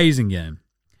 Amazing game.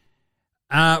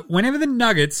 Whenever the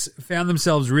Nuggets found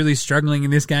themselves really struggling in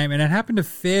this game, and it happened a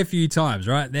fair few times,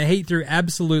 right? The Heat threw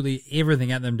absolutely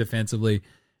everything at them defensively.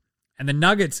 And the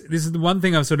Nuggets, this is the one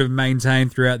thing I've sort of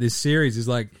maintained throughout this series, is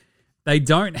like they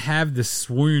don't have the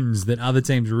swoons that other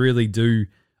teams really do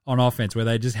on offense, where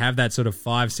they just have that sort of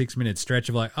 5-6 minute stretch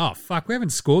of like, oh, fuck, we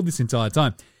haven't scored this entire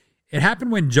time. It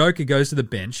happened when Joker goes to the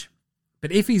bench,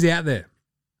 but if he's out there,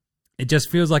 it just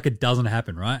feels like it doesn't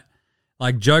happen, right?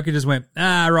 Like Joker just went,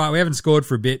 right, we haven't scored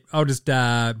for a bit. I'll just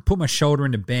put my shoulder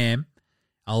into Bam.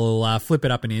 I'll flip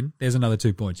it up and in. There's another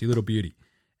 2 points, you little beauty.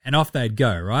 And off they'd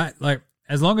go, right? Like,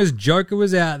 as long as Joker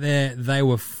was out there, they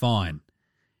were fine.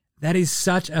 That is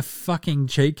such a fucking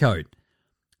cheat code.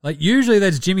 Like, usually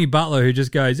that's Jimmy Butler who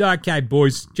just goes, okay,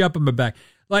 boys, jump on my back.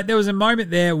 Like, there was a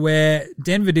moment there where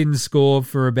Denver didn't score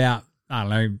for about, I don't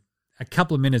know, a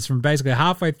couple of minutes from basically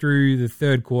halfway through the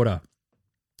third quarter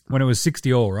when it was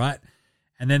 60-all, right?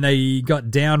 And then they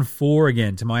got down 4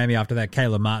 again to Miami after that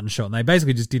Caleb Martin shot. And they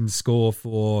basically just didn't score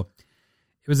for,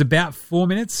 it was about 4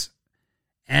 minutes.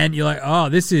 And you're like, oh,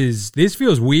 this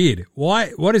feels weird. Why?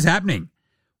 What is happening?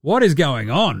 What is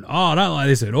going on? Oh, I don't like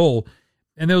this at all.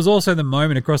 And there was also the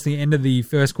moment across the end of the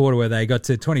first quarter where they got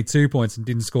to 22 points and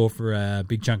didn't score for a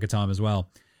big chunk of time as well.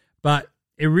 But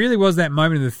it really was that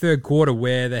moment in the third quarter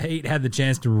where the Heat had the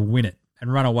chance to win it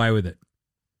and run away with it.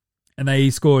 And they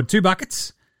scored 2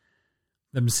 buckets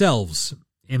themselves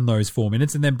in those 4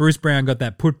 minutes. And then Bruce Brown got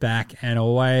that put back and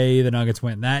away the Nuggets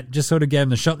went. And that just sort of gave them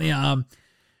the shot in the arm.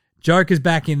 Joker's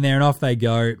back in there and off they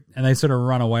go. And they sort of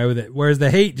run away with it. Whereas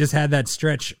the Heat just had that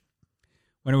stretch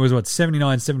when it was,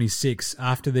 79-76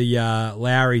 after the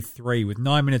Lowry 3 with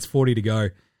 9 minutes 40 to go.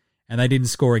 And they didn't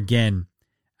score again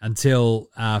until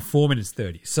 4 minutes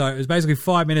 30. So it was basically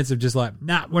 5 minutes of just like,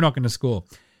 nah, we're not going to score.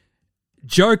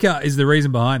 Joker is the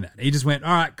reason behind that. He just went,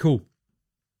 all right, cool.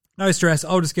 No stress.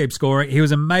 I'll just keep scoring. He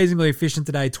was amazingly efficient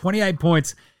today. 28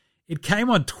 points. It came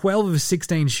on 12 of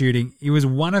 16 shooting. He was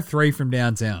 1 of 3 from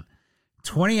downtown.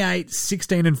 28,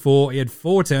 16 and 4. He had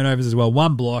 4 turnovers as well.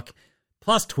 1 block.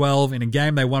 Plus 12 in a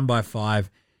game they won by 5.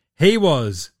 He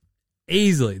was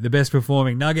easily the best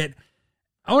performing Nugget.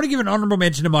 I want to give an honorable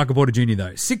mention to Michael Porter Jr.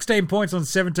 though. 16 points on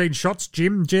 17 shots,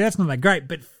 Jim. Gee, that's not that great,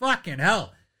 but fucking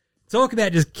hell. Talk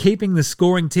about just keeping the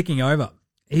scoring ticking over.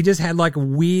 He just had like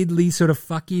weirdly sort of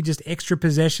fucky, just extra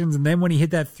possessions. And then when he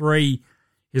hit that 3, he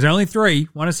was only 3,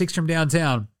 1 of 6 from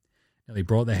downtown. Nearly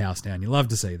brought the house down. You love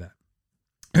to see that.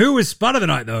 Who was Spud of the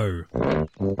night, though?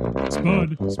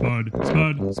 Spud. It is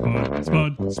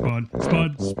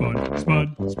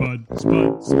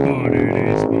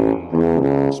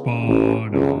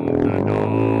Spud of the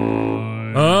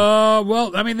night.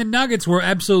 Well, I mean, the Nuggets were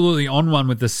absolutely on one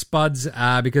with the Spuds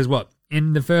because what?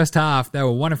 In the first half, they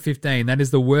were 1 of 15. That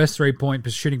is the worst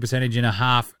three-point shooting percentage in a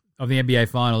half of the NBA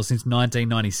Finals since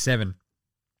 1997.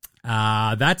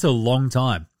 That's a long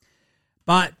time.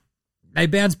 But they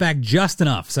bounce back just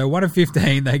enough. So 1 of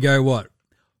 15, they go, what,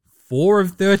 4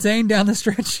 of 13 down the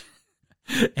stretch?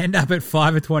 End up at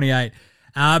 5 of 28.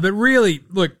 But really,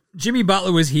 look, Jimmy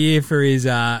Butler was here for his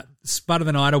Spud of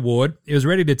the Night award. He was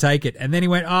ready to take it. And then he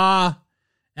went,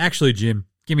 actually, Jim,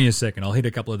 give me a second. I'll hit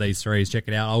a couple of these threes. Check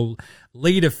it out. I'll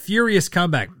lead a furious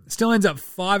comeback. Still ends up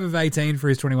 5 of 18 for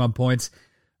his 21 points.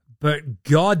 But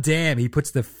goddamn, he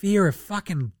puts the fear of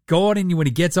fucking God in you when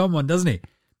he gets on one, doesn't he?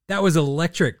 That was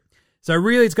electric. So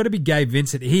really, it's got to be Gabe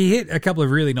Vincent. He hit a couple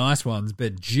of really nice ones,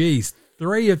 but geez,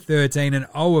 3 of 13 and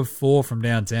 0 of 4 from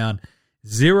downtown.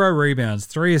 0 rebounds,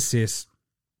 3 assists,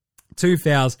 2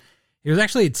 fouls. He was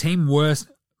actually a team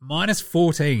worst, minus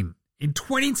 14 in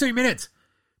 22 minutes.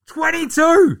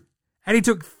 22! And he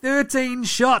took 13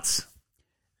 shots.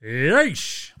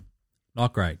 Yeesh.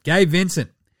 Not great. Gabe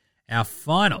Vincent, our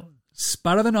final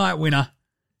Spud of the Night winner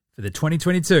for the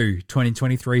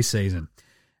 2022-2023 season.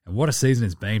 And what a season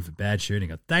it's been for bad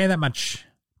shooting. I'll tell you that much.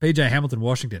 PJ Hamilton,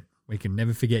 Washington. We can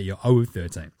never forget your 0 of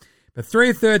 13. But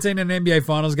 3 of 13 in an NBA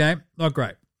Finals game, not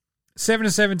great. 7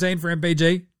 of 17 for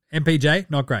MPJ,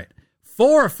 not great.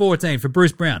 4 of 14 for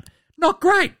Bruce Brown, not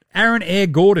great. Aaron Air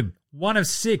Gordon, 1 of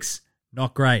 6,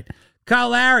 not great. Kyle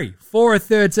Lowry, 4 of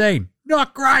 13,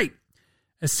 not great.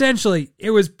 Essentially,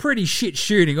 it was pretty shit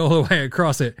shooting all the way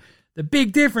across it. The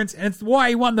big difference, and it's why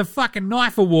he won the fucking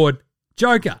knife award,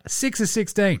 Joker, 6 of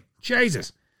 16.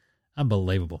 Jesus.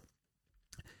 Unbelievable.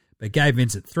 But Gabe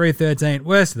Vincent, 3 of 13,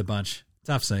 worst of the bunch.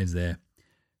 Tough scenes there.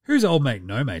 Who's old mate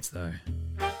no mates, though?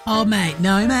 Old mate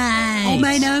no mates. Old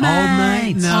mate no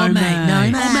mates. Old mate no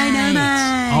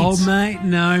mates. Old mate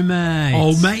no mates.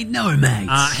 Old mate no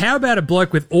mates. How about a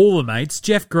bloke with all the mates?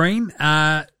 Jeff Green,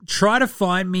 try to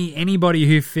find me anybody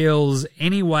who feels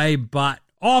any way but,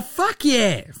 oh, fuck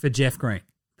yeah, for Jeff Green.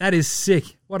 That is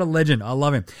sick. What a legend. I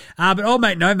love him. But old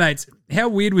mate no mates, how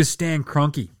weird was Stan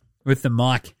Kroenke with the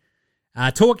mic?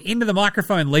 Talk into the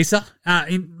microphone, Lisa.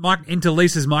 Into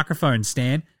Lisa's microphone,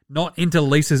 Stan. Not into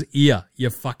Lisa's ear, you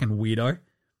fucking weirdo.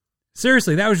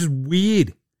 Seriously, that was just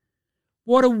weird.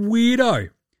 What a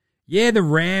weirdo. Yeah, the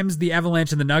Rams, the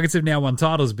Avalanche, and the Nuggets have now won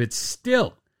titles, but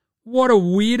still, what a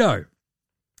weirdo.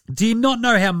 Do you not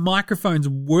know how microphones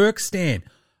work, Stan?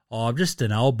 Oh, I'm just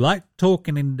an old bloke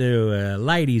talking into a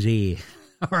lady's ear.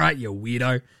 All right, you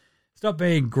weirdo. Stop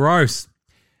being gross.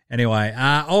 Anyway,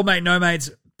 old mate, no mates,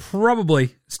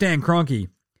 probably Stan Kroenke,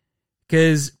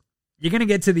 because you're going to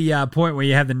get to the point where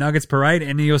you have the Nuggets parade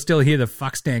and you'll still hear the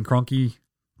fuck Stan Kroenke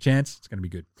chants. It's going to be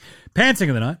good. Pantsing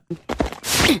of the night.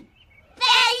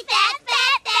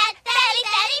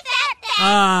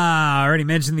 I already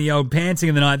mentioned the old pantsing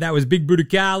of the night. That was Big Booty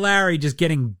Kyle Lowry just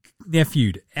getting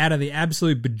nephewed out of the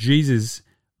absolute bejesus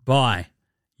by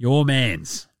your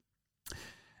mans.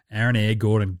 Aaron Air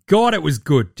Gordon. God, it was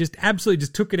good. Just absolutely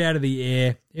just took it out of the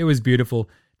air. It was beautiful.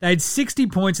 They had 60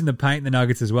 points in the paint, the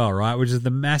Nuggets as well, right? Which is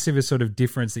the massivest sort of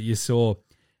difference that you saw.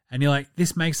 And you're like,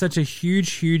 this makes such a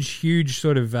huge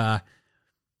sort of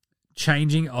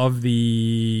changing of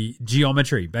the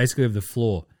geometry, basically, of the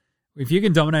floor. If you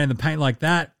can dominate in the paint like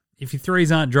that, if your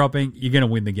threes aren't dropping, you're going to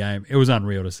win the game. It was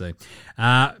unreal to see.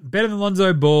 Better than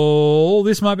Lonzo Ball.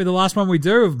 This might be the last one we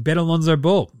do of Better than Lonzo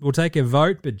Ball. We'll take a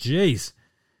vote, but geez.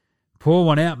 Pour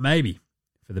one out, maybe,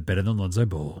 for the Better than Lonzo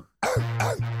Ball.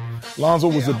 Lonzo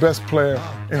was the best player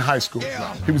in high school.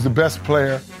 He was the best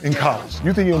player in college.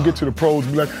 You think he'll get to the pros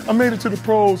and be like, I made it to the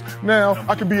pros, now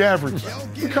I can be average.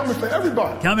 He's coming for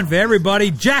everybody. Coming for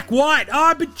everybody. Jack White.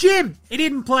 Oh, but Jim, he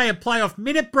didn't play a playoff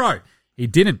minute, bro. He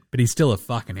didn't, but he's still a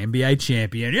fucking NBA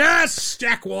champion. Yes,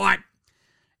 Jack White.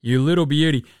 You little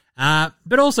beauty.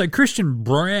 But also Christian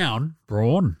Braun,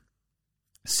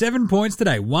 7 points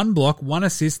today, 1 block, 1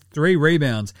 assist, 3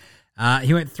 rebounds.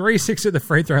 He went 3-6 at the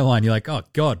free throw line. You're like, oh,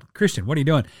 God, Christian, what are you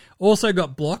doing? Also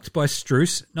got blocked by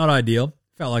Struess. Not ideal.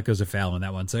 Felt like it was a foul on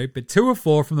that one too. But 2 of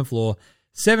 4 from the floor,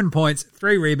 7 points,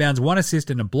 3 rebounds, 1 assist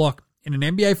and a block in an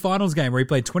NBA Finals game where he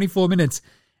played 24 minutes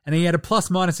and he had a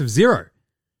plus-minus of 0.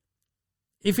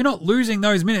 If you're not losing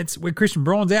those minutes when Christian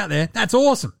Braun's out there, that's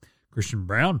awesome. Christian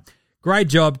Braun. Great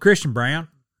job, Christian Braun.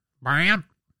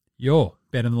 You're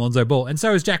better than Lonzo Ball. And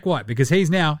so is Jack White because he's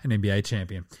now an NBA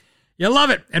champion. You love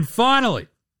it. And finally,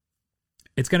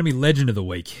 it's going to be Legend of the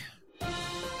Week.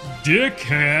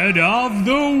 Dickhead of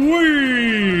the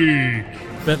Week.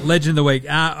 But Legend of the Week,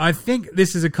 I think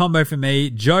this is a combo for me.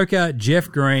 Joker, Jeff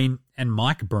Green, and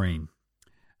Mike Breen.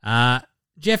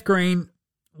 Jeff Green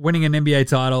winning an NBA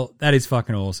title, that is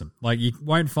fucking awesome. Like, you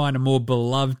won't find a more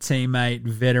beloved teammate,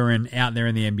 veteran out there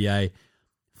in the NBA.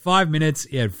 5 minutes,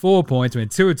 he had 4 points,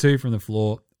 went 2 of 2 from the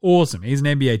floor. Awesome. He's an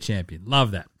NBA champion.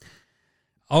 Love that.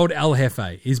 Old El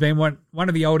Jefe. He's been one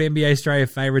of the old NBA Australia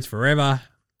favourites forever.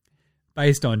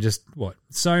 Based on just,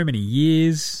 so many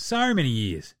years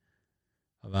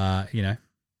of, out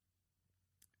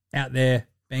there,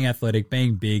 being athletic,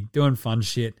 being big, doing fun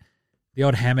shit, the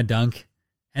odd hammer dunk,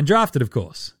 and drafted, of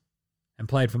course, and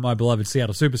played for my beloved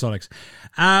Seattle Supersonics.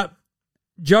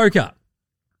 Joker,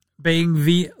 being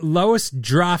the lowest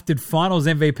drafted finals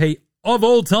MVP of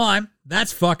all time.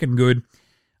 That's fucking good.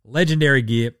 Legendary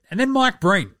gear. And then Mike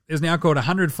Breen has now caught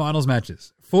 100 finals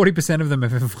matches. 40% of them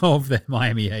have involved their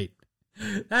Miami Heat.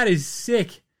 That is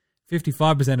sick.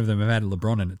 55% of them have had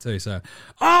LeBron in it too. So,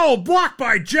 blocked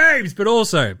by James, but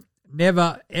also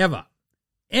never, ever,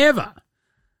 ever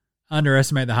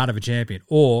underestimate the heart of a champion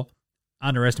or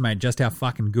underestimate just how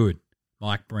fucking good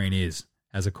Mike Breen is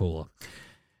as a caller.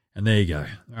 And there you go.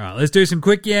 All right, let's do some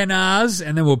quick yeah-nahs,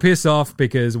 and then we'll piss off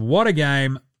because what a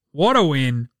game, what a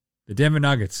win. The Denver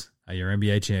Nuggets are your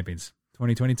NBA champions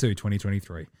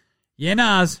 2022-2023.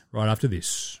 Yeah-nahs right after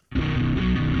this.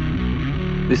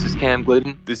 This is Cam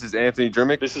Glidden. This is Anthony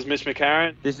Drimmick. This is Mitch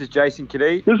McCarron. This is Jason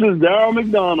Kadee. This is Darryl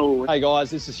McDonald. Hey guys,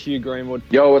 this is Hugh Greenwood.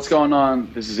 Yo, what's going on?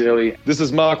 This is Illy. This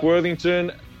is Mark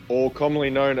Worthington, or commonly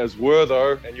known as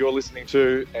Wortho, and you're listening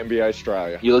to NBA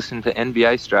Australia. You're listening to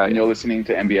NBA Australia. And you're listening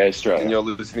to NBA Australia. And you're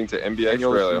listening to NBA Australia. And you're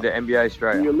listening to NBA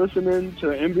Australia. And you're listening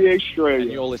to NBA Australia.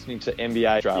 And you're listening to NBA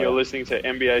Australia. You're listening to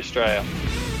NBA Australia.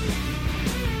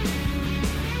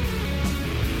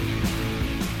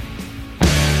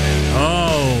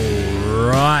 All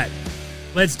right.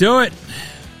 Let's do it.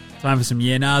 Time for some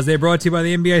yeah-nahs. They're brought to you by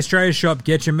the NBA Australia shop.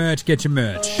 Get your merch, get your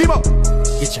merch. Get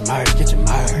your merch, get your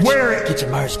merch. Wear it. Get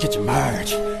your merch, get your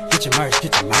merch. Get your merch,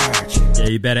 get your merch. Yeah,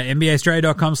 you better.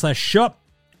 NBAaustralia.com/shop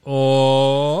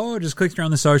or just click through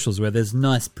on the socials where there's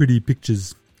nice, pretty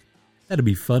pictures. That'll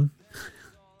be fun.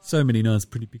 So many nice,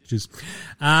 pretty pictures.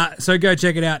 So go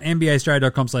check it out.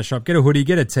 NBAaustralia.com/shop. Get a hoodie,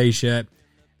 get a t-shirt.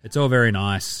 It's all very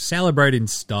nice. Celebrate in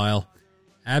style.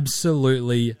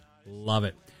 Absolutely love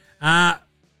it.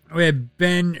 We're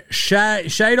Ben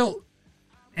Shadle.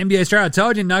 NBA Australia. I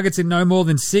told you Nuggets in no more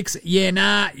than 6.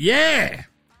 Yeah.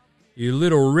 You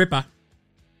little ripper.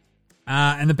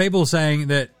 And the people saying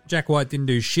that Jack White didn't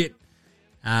do shit,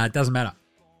 it doesn't matter.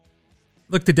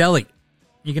 Look to Delhi.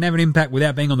 You can have an impact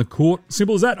without being on the court.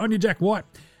 Simple as that on your Jack White.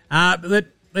 But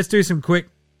let's do some quick,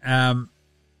 some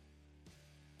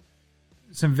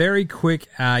very quick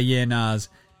yeah-nahs.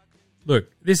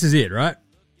 Look, this is it, right?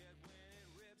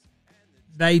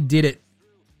 They did it.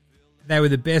 They were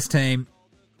the best team.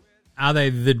 Are they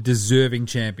the deserving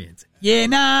champions? Yeah,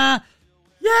 nah.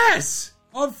 Yes!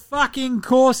 Of fucking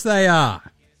course they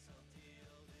are.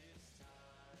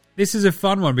 This is a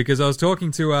fun one because I was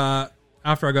talking to,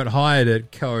 after I got hired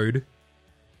at Code,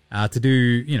 to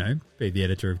do, be the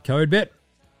editor of CodeBet.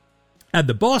 Had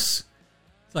the boss.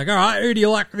 It's like, all right, who do you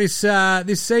like this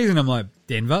season? I'm like,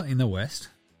 Denver in the West.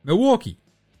 Milwaukee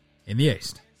in the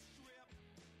East.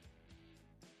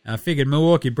 I figured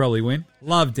Milwaukee would probably win.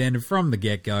 Loved Denver from the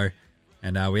get-go.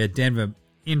 And we had Denver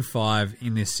in 5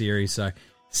 in this series. So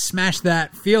smashed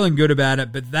that. Feeling good about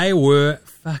it. But they were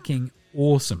fucking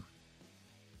awesome.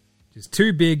 Just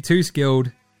too big, too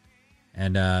skilled,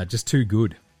 and just too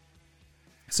good.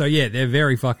 So yeah, they're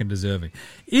very fucking deserving.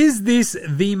 Is this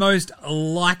the most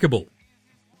likable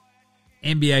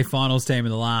NBA Finals team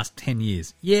in the last 10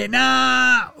 years? Yeah,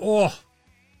 nah. Oh.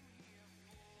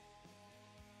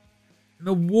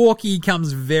 Milwaukee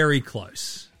comes very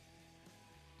close.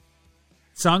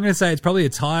 So I'm going to say it's probably a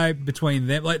tie between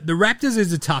them. Like, the Raptors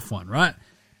is a tough one, right?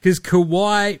 Because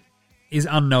Kawhi is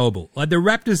unknowable. Like, the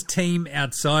Raptors team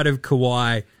outside of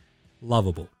Kawhi,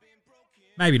 lovable.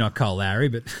 Maybe not Kyle Lowry,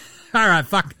 but all right,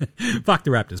 fuck the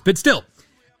Raptors. But still,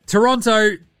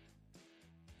 Toronto,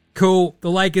 cool. The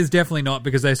Lakers, definitely not,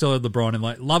 because they still have LeBron, and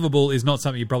like lovable is not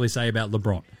something you probably say about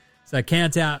LeBron. So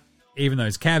count out even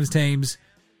those Cavs teams.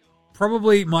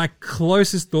 Probably my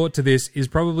closest thought to this is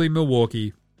probably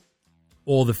Milwaukee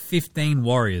or the 15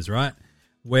 Warriors, right?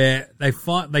 Where they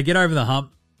get over the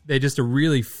hump. They're just a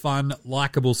really fun,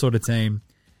 likable sort of team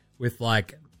with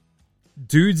like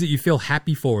dudes that you feel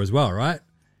happy for as well, right?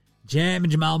 Jam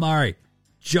and Jamal Murray,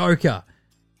 Joker,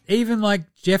 even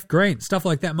like Jeff Green, stuff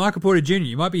like that. Michael Porter Jr.,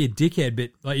 you might be a dickhead, but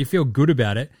like you feel good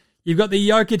about it. You've got the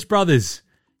Jokic brothers.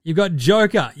 You've got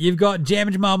Joker. You've got Jam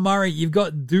and Jamal Murray. You've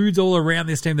got dudes all around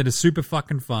this team that are super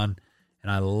fucking fun.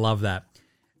 And I love that.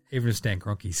 Even if Stan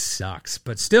Kroenke sucks.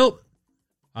 But still,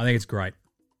 I think it's great.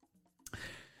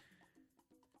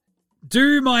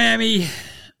 Do Miami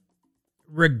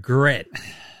regret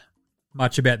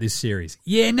much about this series?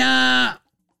 Yeah, nah.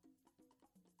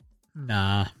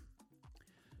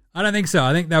 I don't think so.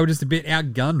 I think they were just a bit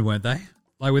outgunned, weren't they?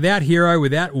 Like without Hero,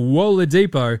 without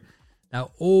Oladipo, they were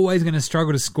always going to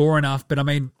struggle to score enough. But I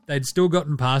mean, they'd still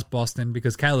gotten past Boston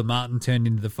because Caleb Martin turned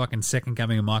into the fucking second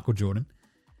coming of Michael Jordan.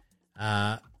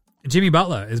 Jimmy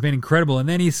Butler has been incredible. And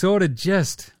then he sort of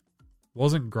just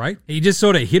wasn't great. He just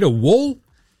sort of hit a wall.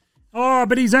 Oh,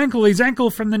 but his ankle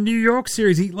from the New York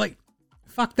series. He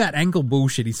fuck that ankle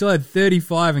bullshit. He still had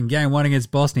 35 in game one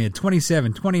against Boston. He had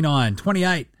 27, 29,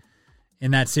 28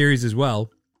 in that series as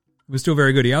well. It was still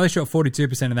very good. He only shot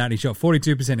 42% of that. He shot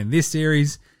 42% in this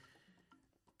series.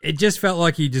 It just felt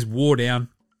like he just wore down.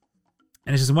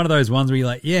 And it's just one of those ones where you're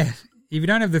like, yeah, if you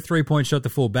don't have the 3-point shot to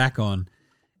fall back on,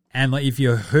 and like if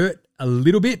you're hurt a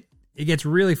little bit, it gets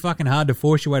really fucking hard to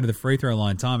force your way to the free throw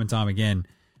line time and time again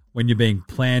when you're being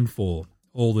planned for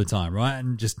all the time, right?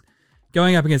 And just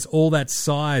going up against all that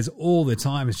size all the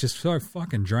time is just so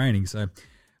fucking draining. So,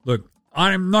 look,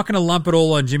 I'm not going to lump it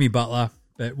all on Jimmy Butler,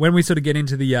 but when we sort of get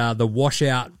into the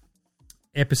washout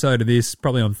episode of this,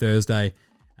 probably on Thursday,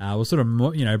 we'll sort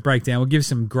of break down. We'll give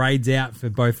some grades out for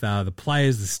both the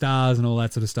players, the stars, and all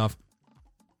that sort of stuff.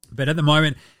 But at the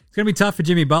moment, it's going to be tough for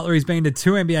Jimmy Butler. He's been to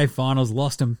 2 NBA Finals,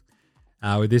 lost them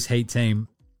with this Heat team.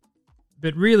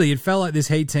 But really, it felt like this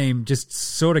Heat team just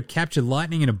sort of captured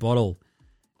lightning in a bottle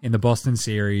in the Boston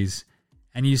series.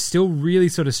 And you still really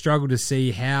sort of struggle to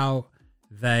see how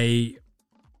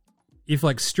if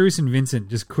like Strus and Vincent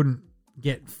just couldn't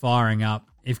get firing up,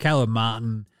 if Caleb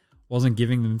Martin wasn't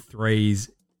giving them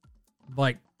threes,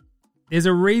 like there's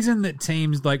a reason that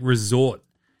teams like resort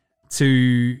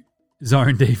to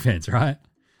zone defense, right?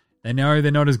 They know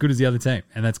they're not as good as the other team,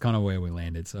 and that's kind of where we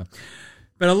landed. So,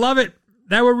 but I love it.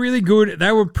 They were really good.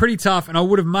 They were pretty tough, and I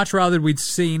would have much rather we'd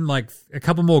seen like a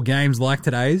couple more games like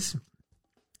today's.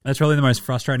 That's probably the most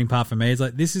frustrating part for me. It's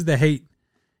like this is the Heat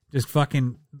just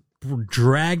fucking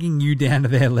dragging you down to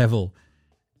their level,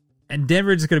 and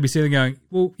Denver just going to be sitting there going,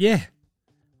 well, yeah,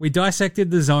 we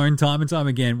dissected the zone time and time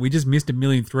again. We just missed a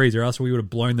million threes, or else we would have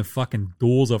blown the fucking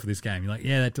doors off of this game. You're like,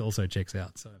 yeah, that also checks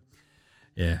out. So,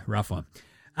 yeah, rough one.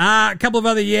 A couple of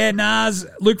other nahs.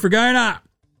 Luke Fragona.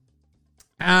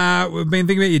 We've been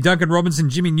thinking about your Duncan Robinson,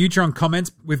 Jimmy Neutron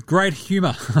comments with great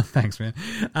humor. Thanks, man.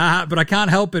 But I can't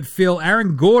help but feel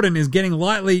Aaron Gordon is getting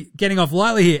off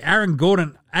lightly here. Aaron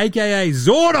Gordon, a.k.a.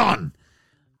 Zordon,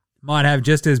 might have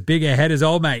just as big a head as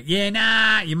old mate.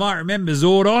 Yeah, you might remember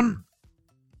Zordon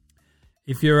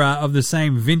if you're of the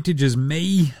same vintage as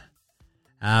me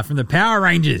from the Power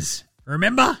Rangers.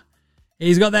 Remember?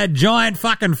 He's got that giant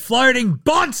fucking floating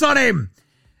bots on him.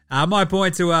 My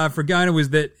point to Fragona was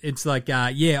that it's like,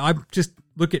 I just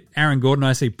look at Aaron Gordon,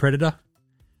 I see Predator.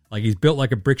 Like, he's built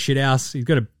like a brick shit house. He's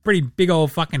got a pretty big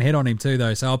old fucking head on him too,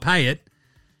 though, so I'll pay it.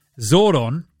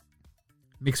 Zordon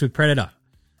mixed with Predator.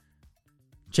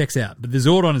 Checks out. But the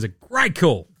Zordon is a great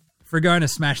call. Fragona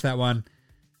smashed that one.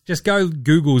 Just go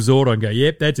Google Zordon and go,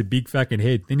 yep, that's a big fucking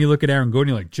head. Then you look at Aaron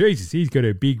Gordon, you're like, Jesus, he's got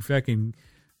a big fucking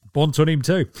bonce on him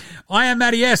too. I am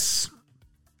Matty S.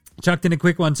 Chucked in a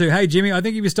quick one too. Hey, Jimmy, I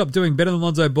think if you stop doing better than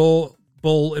Lonzo Ball,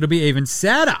 it'll be even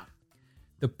sadder.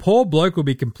 The poor bloke will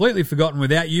be completely forgotten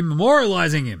without you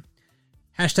memorializing him.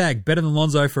 Hashtag better than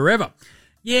Lonzo forever.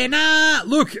 Yeah,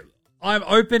 look, I'm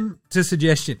open to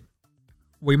suggestion.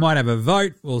 We might have a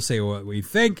vote. We'll see what we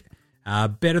think.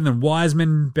 Better than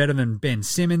Wiseman, better than Ben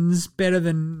Simmons, better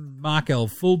than Markelle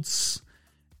Fultz,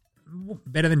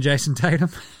 better than Jason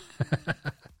Tatum.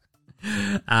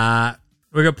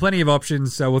 We've got plenty of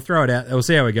options, so we'll throw it out. We'll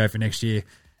see how we go for next year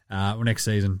or next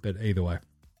season, but either way.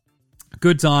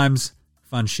 Good times,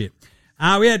 fun shit.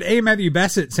 We had E. Matthew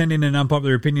Bassett send in an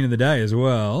unpopular opinion of the day as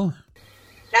well.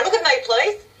 Now look at me,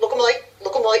 please. Look at me.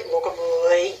 Look at me. Look at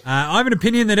me. I have an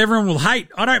opinion that everyone will hate.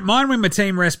 I don't mind when my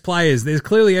team rests players. There's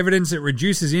clearly evidence it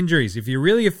reduces injuries. If you're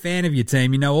really a fan of your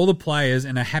team, you know all the players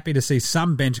and are happy to see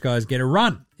some bench guys get a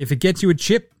run. If it gets you a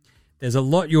chip, there's a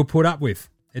lot you'll put up with.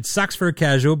 It sucks for a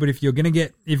casual, but if you're going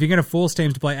to force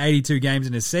teams to play 82 games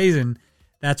in a season,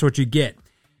 that's what you get.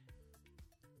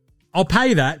 I'll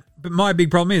pay that, but my big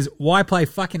problem is, why play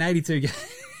fucking 82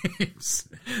 games?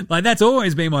 Like, that's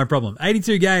always been my problem.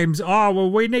 82 games, oh, well,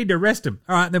 we need to rest them.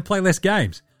 All right, then play less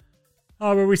games.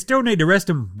 Oh, well, we still need to rest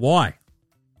them. Why?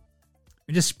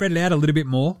 We just spread it out a little bit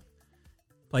more.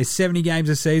 Play 70 games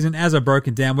a season. As I've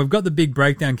broken down, we've got the big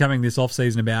breakdown coming this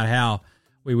offseason about how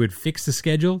we would fix the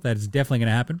schedule. That is definitely going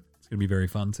to happen. It's going to be very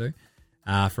fun too,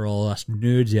 for all us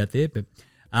nerds out there. But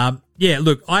yeah,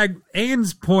 look,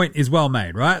 Ian's point is well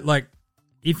made, right? Like,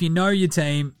 if you know your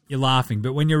team, you're laughing.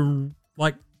 But when you're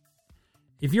like,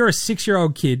 if you're a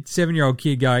 6-year-old kid, 7-year-old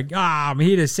kid going, I'm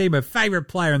here to see my favorite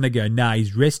player, and they go, nah,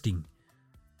 he's resting.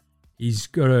 He's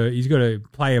got to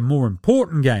play a more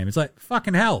important game. It's like,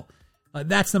 fucking hell. Like,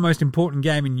 that's the most important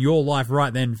game in your life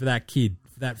right then for that kid,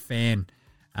 for that fan.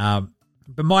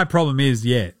 But my problem is,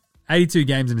 82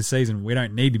 games in a season, we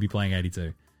don't need to be playing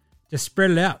 82. Just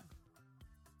spread it out.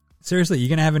 Seriously, you're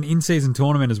going to have an in-season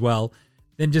tournament as well.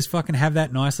 Then just fucking have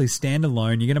that nicely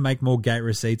standalone. You're going to make more gate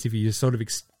receipts if you just sort of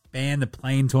expand the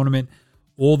play-in tournament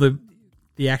or the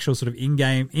actual sort of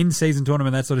in-season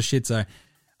tournament, that sort of shit. So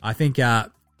I think the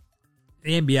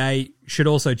NBA should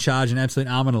also charge an absolute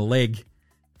arm and a leg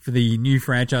for the new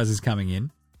franchises coming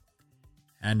in,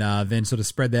 and then sort of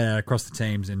spread that out across the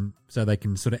teams, and so they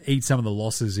can sort of eat some of the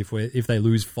losses if they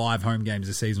lose 5 home games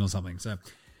a season or something. So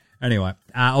anyway,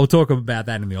 I'll talk about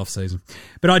that in the off-season.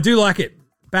 But I do like it.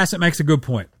 Bassett makes a good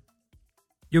point.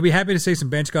 You'll be happy to see some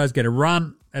bench guys get a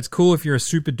run. That's cool if you're a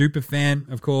super-duper fan,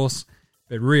 of course.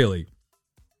 But really,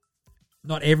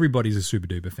 not everybody's a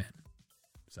super-duper fan.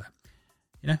 So,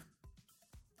 you know.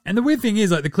 And the weird thing is,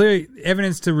 like, the clear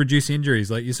evidence to reduce injuries,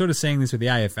 like, you're sort of seeing this with the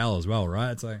AFL as well,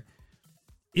 right? It's like,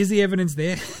 is the evidence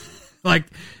there? Like,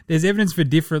 there's evidence for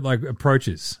different, like,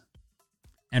 approaches.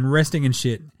 And resting and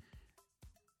shit.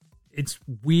 It's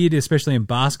weird, especially in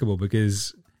basketball,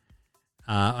 because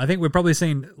I think we're probably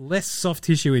seeing less soft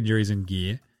tissue injuries in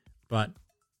gear, but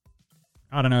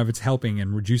I don't know if it's helping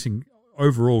and reducing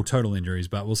overall total injuries,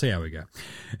 but we'll see how we go.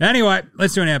 Anyway,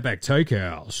 let's do an Outback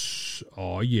Takehouse.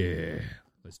 Oh, yeah.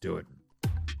 Let's do it.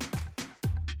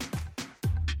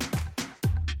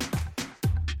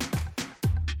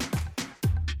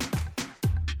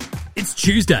 It's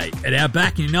Tuesday at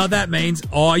Outback, and you know what that means?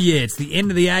 Oh, yeah, it's the end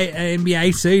of the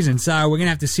NBA season, so we're going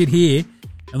to have to sit here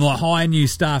and hire new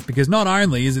staff, because not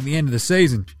only is it the end of the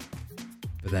season,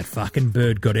 but that fucking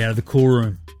bird got out of the cool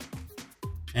room.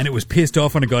 And it was pissed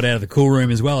off when it got out of the cool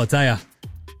room as well, I tell ya.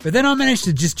 But then I managed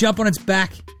to just jump on its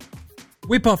back,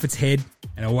 whip off its head,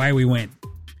 and away we went.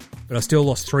 But I still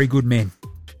lost 3 good men.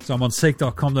 So I'm on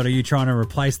seek.com.au trying to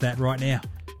replace that right now.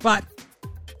 But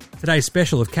today's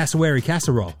special of cassowary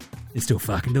casserole is still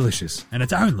fucking delicious. And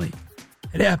it's only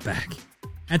at Outback.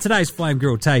 And today's flame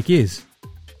grilled take is,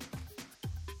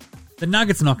 the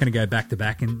Nuggets are not going to go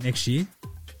back-to-back in next year.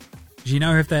 Do you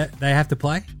know if they have to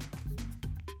play?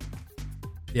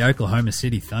 The Oklahoma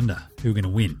City Thunder, who are going to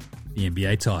win the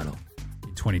NBA title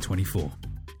in 2024.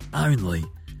 Only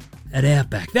at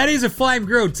Outback. That is a flame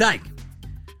grilled take.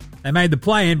 They made the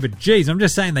play-in, but geez, I'm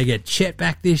just saying they get Chet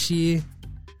back this year.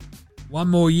 One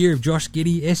more year of Josh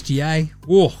Giddey, SGA.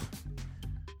 Whoa.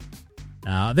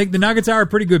 I think the Nuggets are a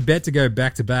pretty good bet to go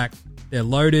back-to-back. They're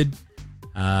loaded.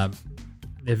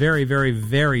 They're very, very,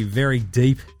 very, very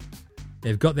deep.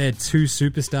 They've got their 2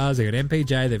 superstars. They've got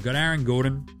MPJ. They've got Aaron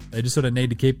Gordon. They just sort of need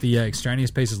to keep the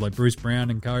extraneous pieces like Bruce Brown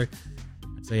and co.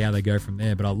 And see how they go from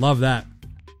there. But I love that.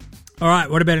 All right,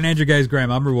 what about an Andrew Gaze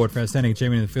Graham Umber Award for Outstanding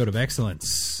Achievement in the Field of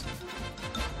Excellence?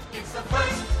 It's the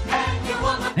first annual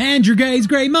Andrew Gaze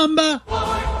Graham Umber.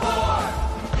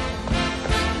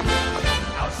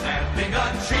 Outstanding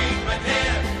Achievement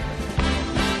here.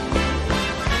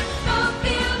 The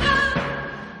Field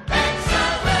of Excellence.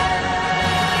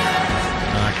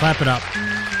 Clap it up.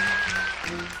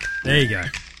 There you go.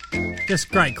 Just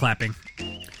great clapping.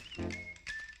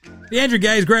 The Andrew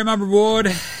Gaze Graham Umber Award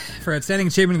for Outstanding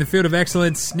Achievement in the Field of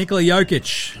Excellence, Nikola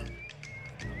Jokic.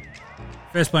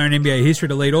 First player in NBA history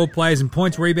to lead all players in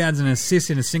points, rebounds, and assists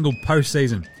in a single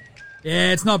postseason.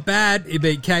 Yeah, it's not bad. He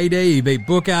beat KD, he beat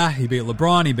Booker, he beat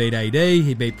LeBron, he beat AD,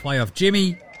 he beat playoff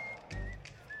Jimmy,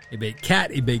 he beat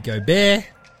Kat, he beat Gobert.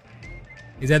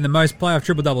 He's had the most playoff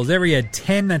triple-doubles ever. He had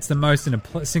 10. That's the most in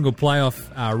a single playoff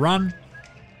run.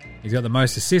 He's got the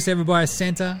most assists ever by a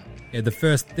center. He had the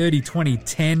first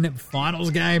 30-20-10 finals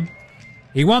game.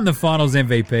 He won the finals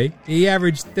MVP. He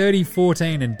averaged 30,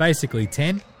 14, and basically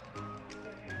 10.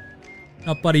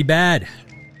 Not bloody bad.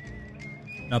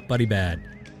 Not bloody bad.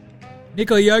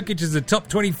 Nikola Jokic is the top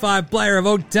 25 player of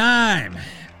all time.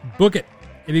 Book it.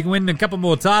 If he can win a couple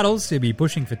more titles, he'll be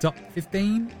pushing for top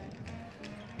 15.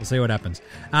 We'll see what happens.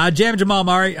 Jam Jamal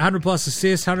Murray, 100 plus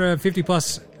assists, 100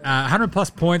 plus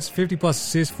points, 50 plus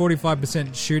assists,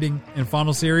 45% shooting in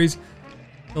final series.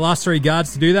 The last three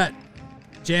guards to do that: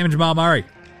 Jam Jamal Murray,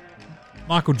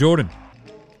 Michael Jordan,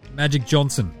 Magic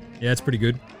Johnson. Yeah, that's pretty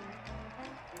good.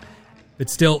 But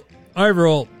still,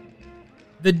 overall,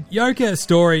 the Joker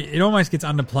story, it almost gets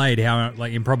underplayed how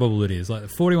improbable it is. Like the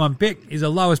 41 pick is the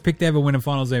lowest pick to ever win a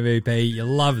finals MVP. You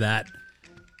love that.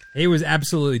 He was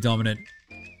absolutely dominant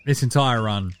this entire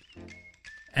run.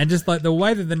 And just like the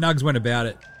way that the Nugs went about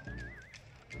it,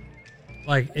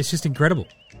 it's just incredible.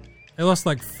 They lost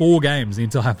 4 games the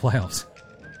entire playoffs.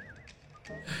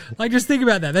 Just think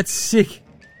about that. That's sick.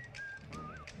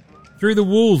 Through the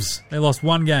Wolves, they lost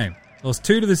 1 game. They lost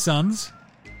 2 to the Suns,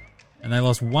 and they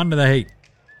lost 1 to the Heat.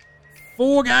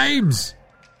 4 games.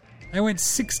 They went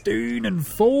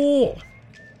 16-4.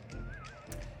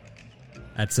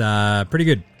 That's pretty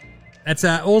good. That's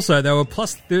also, they were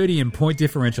plus 30 in point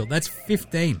differential. That's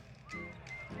 15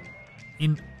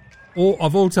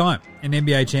 of all time in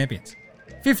NBA champions.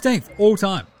 15th all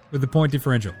time with the point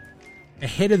differential.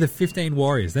 Ahead of the 15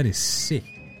 Warriors. That is sick.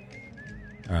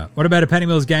 All right. What about a Patty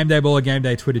Mills Game Day Ball or Game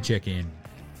Day Twitter check-in?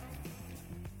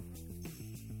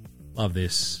 Love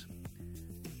this.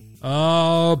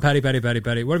 Oh, Patty.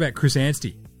 What about Chris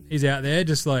Anstey? He's out there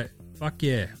just fuck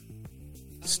yeah.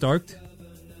 Stoked.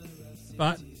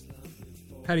 But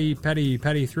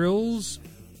Patty Thrills.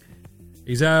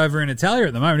 He's over in Italia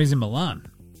at the moment. He's in Milan.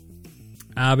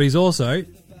 But he's also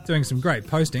doing some great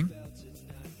posting.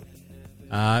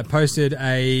 Posted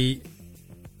a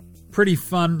pretty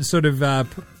fun sort of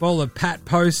bowler Pat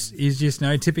post. He's just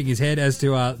tipping his head as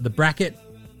to the bracket.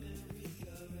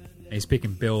 He's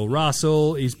picking Bill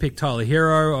Russell. He's picked Tyler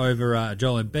Hero over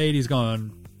Joel Embiid. He's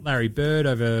gone Larry Bird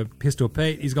over Pistol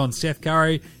Pete. He's gone Seth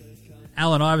Curry.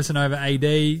 Allen Iverson over AD.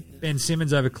 Ben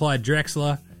Simmons over Clyde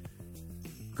Drexler.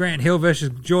 Grant Hill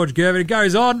versus George Gervin. It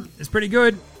goes on. It's pretty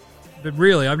good. But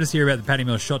really, I'm just here about the Patty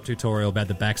Mills shot tutorial about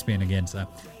the backspin again. So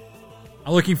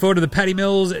I'm looking forward to the Patty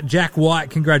Mills Jack White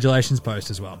congratulations post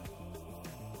as well.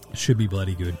 Should be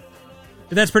bloody good.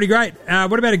 But that's pretty great.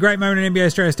 What about a great moment in NBA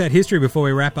Australia stat history before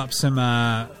we wrap up some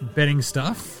betting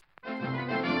stuff?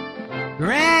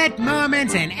 Great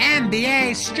moments in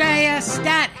NBA Straya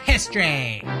stat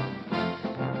history.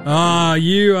 Oh,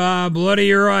 you are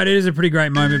bloody right. It is a pretty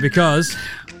great moment because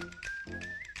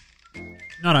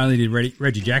not only did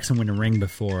Reggie Jackson win a ring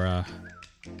before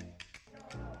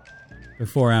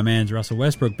our man's Russell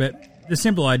Westbrook, but the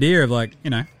simple idea of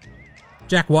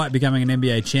Jack White becoming an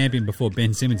NBA champion before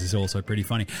Ben Simmons is also pretty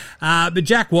funny. But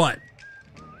Jack White,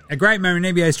 a great moment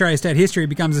in NBA Australia stat history,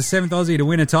 becomes the 7th Aussie to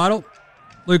win a title.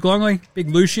 Luke Longley, Big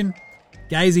Lucian,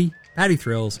 Gazy, Patty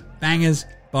Thrills, Bangers,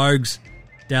 Bogues,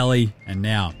 Daly, and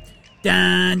now.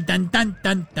 Dun, dun, dun,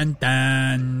 dun, dun,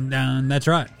 dun, dun. That's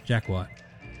right, Jack White.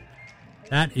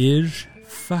 That is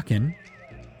fucking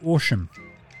awesome.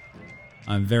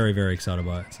 I'm very, very excited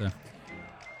by it. So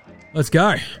let's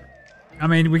go. I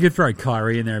mean, we could throw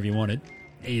Kyrie in there if you wanted.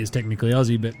 He is technically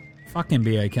Aussie, but fuck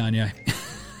NBA, can't you?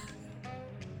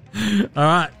 All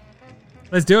right.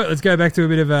 Let's do it. Let's go back to a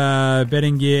bit of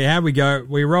betting gear. How'd we go?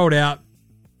 We rolled out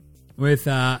with,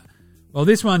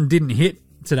 this one didn't hit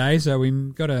today, so we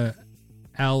got a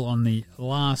L on the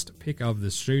last pick of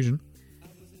the season.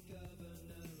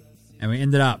 And we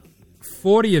ended up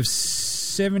 40 of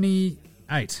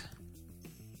 78.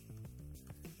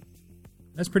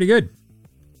 That's pretty good.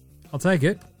 I'll take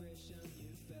it.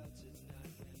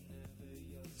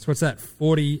 So what's that?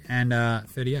 40 and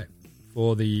 38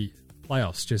 for the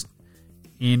playoffs. Just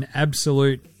in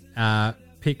absolute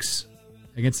picks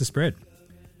against the spread.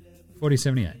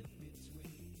 40-78.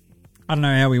 I don't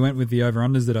know how we went with the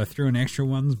over-unders that I threw in extra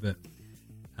ones, but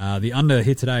the under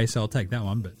hit today, so I'll take that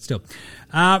one, but still.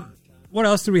 What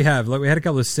else did we have? We had a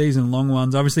couple of season-long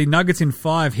ones. Obviously, Nuggets in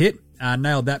 5 hit.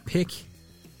 Nailed that pick.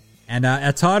 And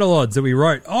our title odds that we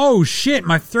wrote. Oh, shit,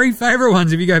 my 3 favourite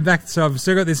ones if you go back. So I've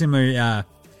still got this in my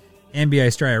NBA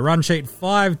Australia run sheet.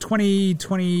 5, 20,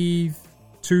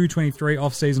 22, 23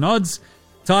 off-season odds.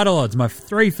 Title odds. My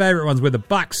 3 favourite ones were the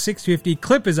Bucks, $6.50.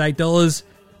 Clippers, $8.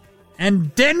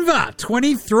 And Denver,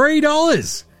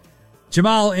 $23.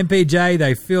 Jamal, MPJ,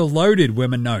 they feel loaded, were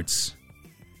my notes.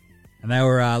 And they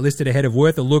were listed ahead of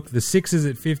Worth a Look. The Sixers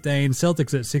at 15,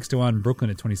 Celtics at 6-1,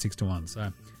 Brooklyn at 26-1.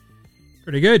 So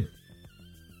pretty good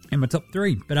in my top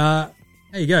 3. But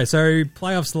There you go. So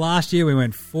playoffs last year, we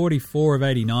went 44 of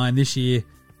 89. This year,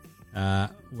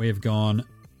 we have gone,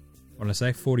 what did I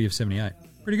say, 40 of 78.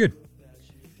 Pretty good.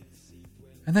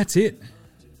 And that's it.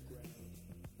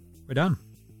 We're done.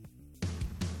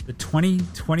 The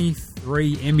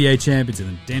 2023 NBA champions are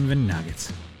the Denver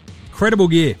Nuggets. Incredible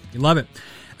gear. You love it.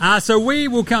 So we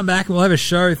will come back and we'll have a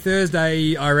show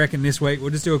Thursday, I reckon, this week. We'll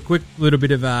just do a quick little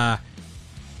bit of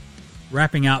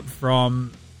wrapping up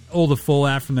from all the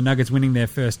fallout from the Nuggets winning their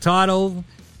first title.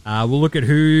 We'll look at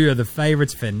who are the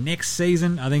favourites for next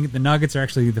season. I think the Nuggets are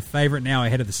actually the favourite now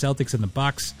ahead of the Celtics and the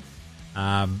Bucks.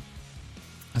 I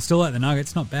still like the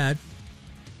Nuggets. Not bad.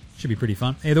 Should be pretty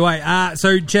fun. Either way,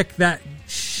 so check that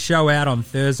show out on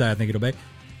Thursday, I think it'll be.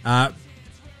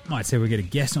 Might say we get a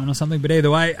guest on or something, but either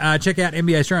way, check out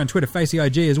NBA Australia on Twitter, Face the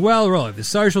IG as well. We're all over the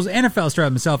socials. NFL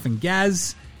Australia, myself and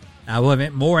Gaz. We'll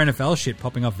have more NFL shit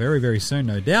popping up very, very soon,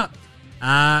 no doubt.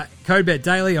 CodeBet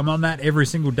Daily, I'm on that every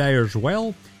single day as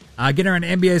well. Get around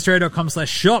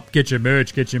NBAaustralia.com/shop. Get your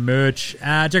merch,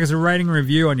 check us a rating and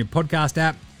review on your podcast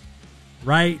app.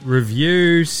 Rate,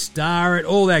 review, star it,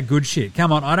 all that good shit.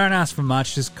 Come on, I don't ask for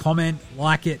much. Just comment,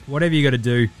 like it, whatever you got to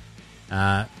do.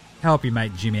 Help your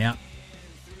mate Jim out.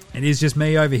 It is just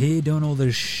me over here doing all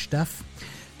this stuff.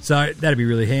 So that'd be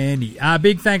really handy.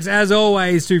 Big thanks, as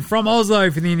always, to From Oslo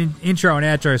for the intro and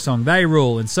outro song. They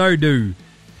rule, and so do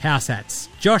House Hats,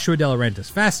 Joshua De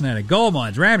Laurentiis, Fascinator, Gold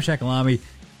Mines, Ramshackle Army,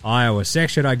 Iowa,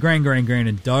 Sex Shadow, Green,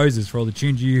 and Dozers for all the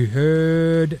tunes you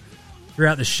heard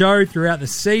throughout the show, throughout the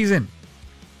season.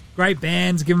 Great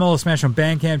bands. Give them all a smash on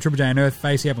Bandcamp, Triple J and Earth,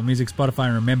 Facey, Apple Music, Spotify,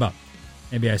 and remember,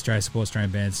 NBA Australia supports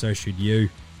Australian bands, so should you.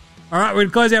 All right, we're going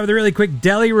to close out with a really quick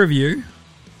deli review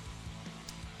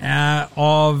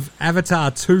of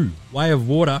Avatar 2, Way of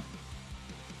Water.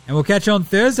 And we'll catch you on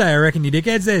Thursday, I reckon, you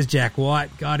dickheads. There's Jack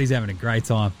White. God, he's having a great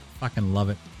time. Fucking love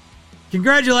it.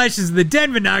 Congratulations to the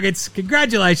Denver Nuggets.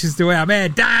 Congratulations to our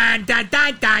man, Dan.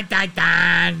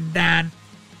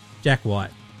 Jack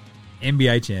White,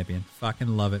 NBA champion. Fucking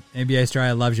love it. NBA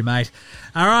Australia loves you, mate.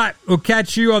 All right, we'll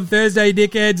catch you on Thursday,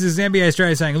 dickheads. This is NBA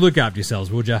Australia saying, look after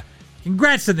yourselves, would ya?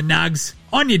 Congrats to the Nugs.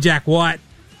 On you, Jack White.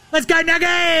 Let's go,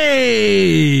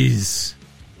 Nuggies!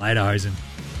 Later, Hosen.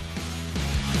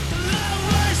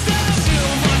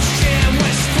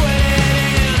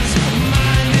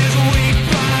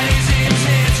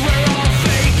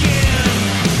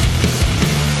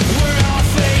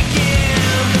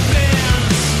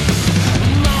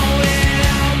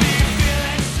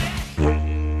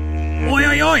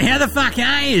 Oi, how the fuck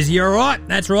are you? You alright?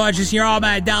 That's right, just your old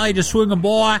mate Dally just swinging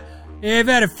by. Yeah, I've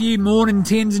had a few morning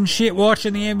tins and shit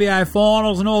watching the NBA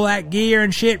Finals and all that gear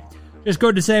and shit. Just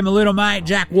good to see my little mate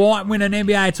Jack White win an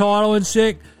NBA title and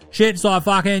sick. Shit's like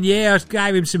fucking, yeah, I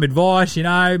gave him some advice, you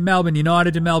know, Melbourne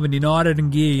United to Melbourne United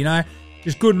and gear, you know.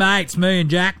 Just good mates, me and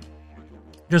Jack.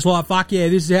 Just like, fuck yeah,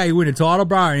 this is how you win a title,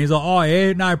 bro. And he's like, oh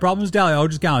yeah, no problems, Dally, I'll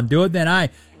just go and do it then, eh?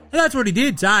 And that's what he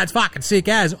did, so it's fucking sick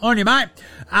as. On you, mate.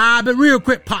 But real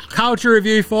quick pop culture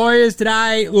review for you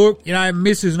today. Look, you know,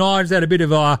 Mrs. and I just had a bit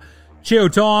of a chill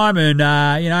time and,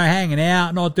 you know, hanging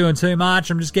out, not doing too much.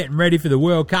 I'm just getting ready for the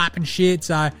World Cup and shit,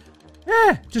 so,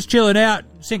 yeah, just chilling out,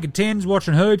 sinking tins,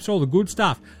 watching hoops, all the good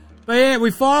stuff. But, yeah, we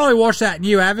finally watched that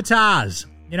new Avatars.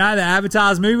 You know, the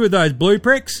Avatars movie with those blue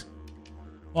pricks.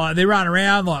 Like, they run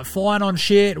around, like, flying on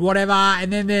shit, whatever,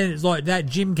 and then there's, like, that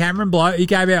Jim Cameron bloke, he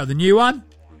came out with a new one.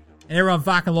 And everyone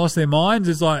fucking lost their minds.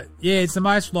 It's like, yeah, it's the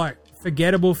most, like,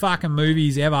 forgettable fucking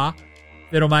movies ever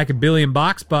that'll make $1 billion,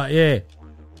 but yeah.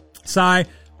 So,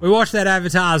 we watched that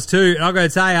Avatars 2, and I've got to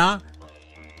tell ya,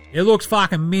 it looks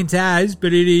fucking mint as,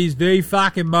 but it is the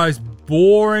fucking most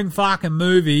boring fucking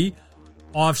movie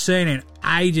I've seen in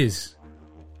ages.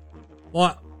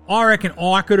 Like, I reckon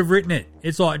I could have written it.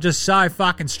 It's like, just so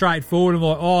fucking straightforward. I'm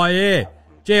like, oh yeah,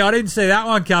 gee, I didn't see that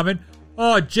one coming.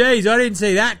 Oh, geez, I didn't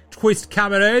see that twist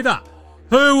coming either.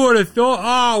 Who would have thought?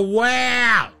 Oh,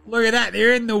 wow. Look at that.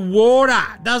 They're in the water.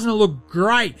 Doesn't it look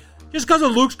great? Just because it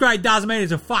looks great doesn't mean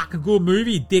it's a fucking good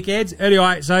movie, dickheads.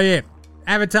 Anyway, so yeah.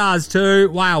 Avatars 2,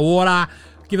 Way of Water.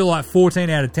 Give it like 14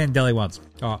 out of 10 deli ones.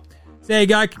 All right. So there you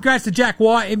go. Congrats to Jack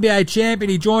White, NBA champion.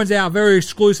 He joins our very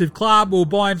exclusive club. We'll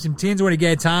buy him some tins when he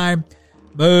gets home.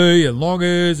 Me and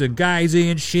Longers and Gazy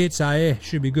and shit. So yeah,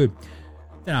 should be good.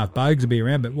 Don't know if Bogues will be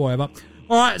around, but whatever.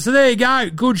 All right, so there you go.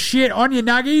 Good shit on your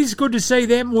Nuggies. Good to see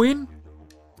them win.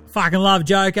 Fucking love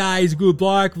Joker. He's a good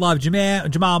bloke. Love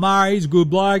Jamal Murray. He's a good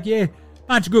bloke. Yeah,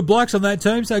 bunch of good blokes on that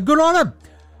team, so good on him.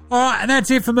 All right, and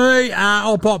that's it for me.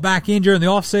 I'll pop back in during the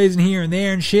off-season here and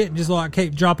there and shit and just like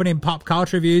keep dropping in pop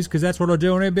culture reviews because that's what I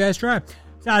do on NBA Australia.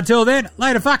 So until then,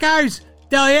 later fuckos.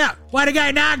 Deli out. Way to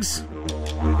go,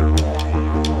 Nugs.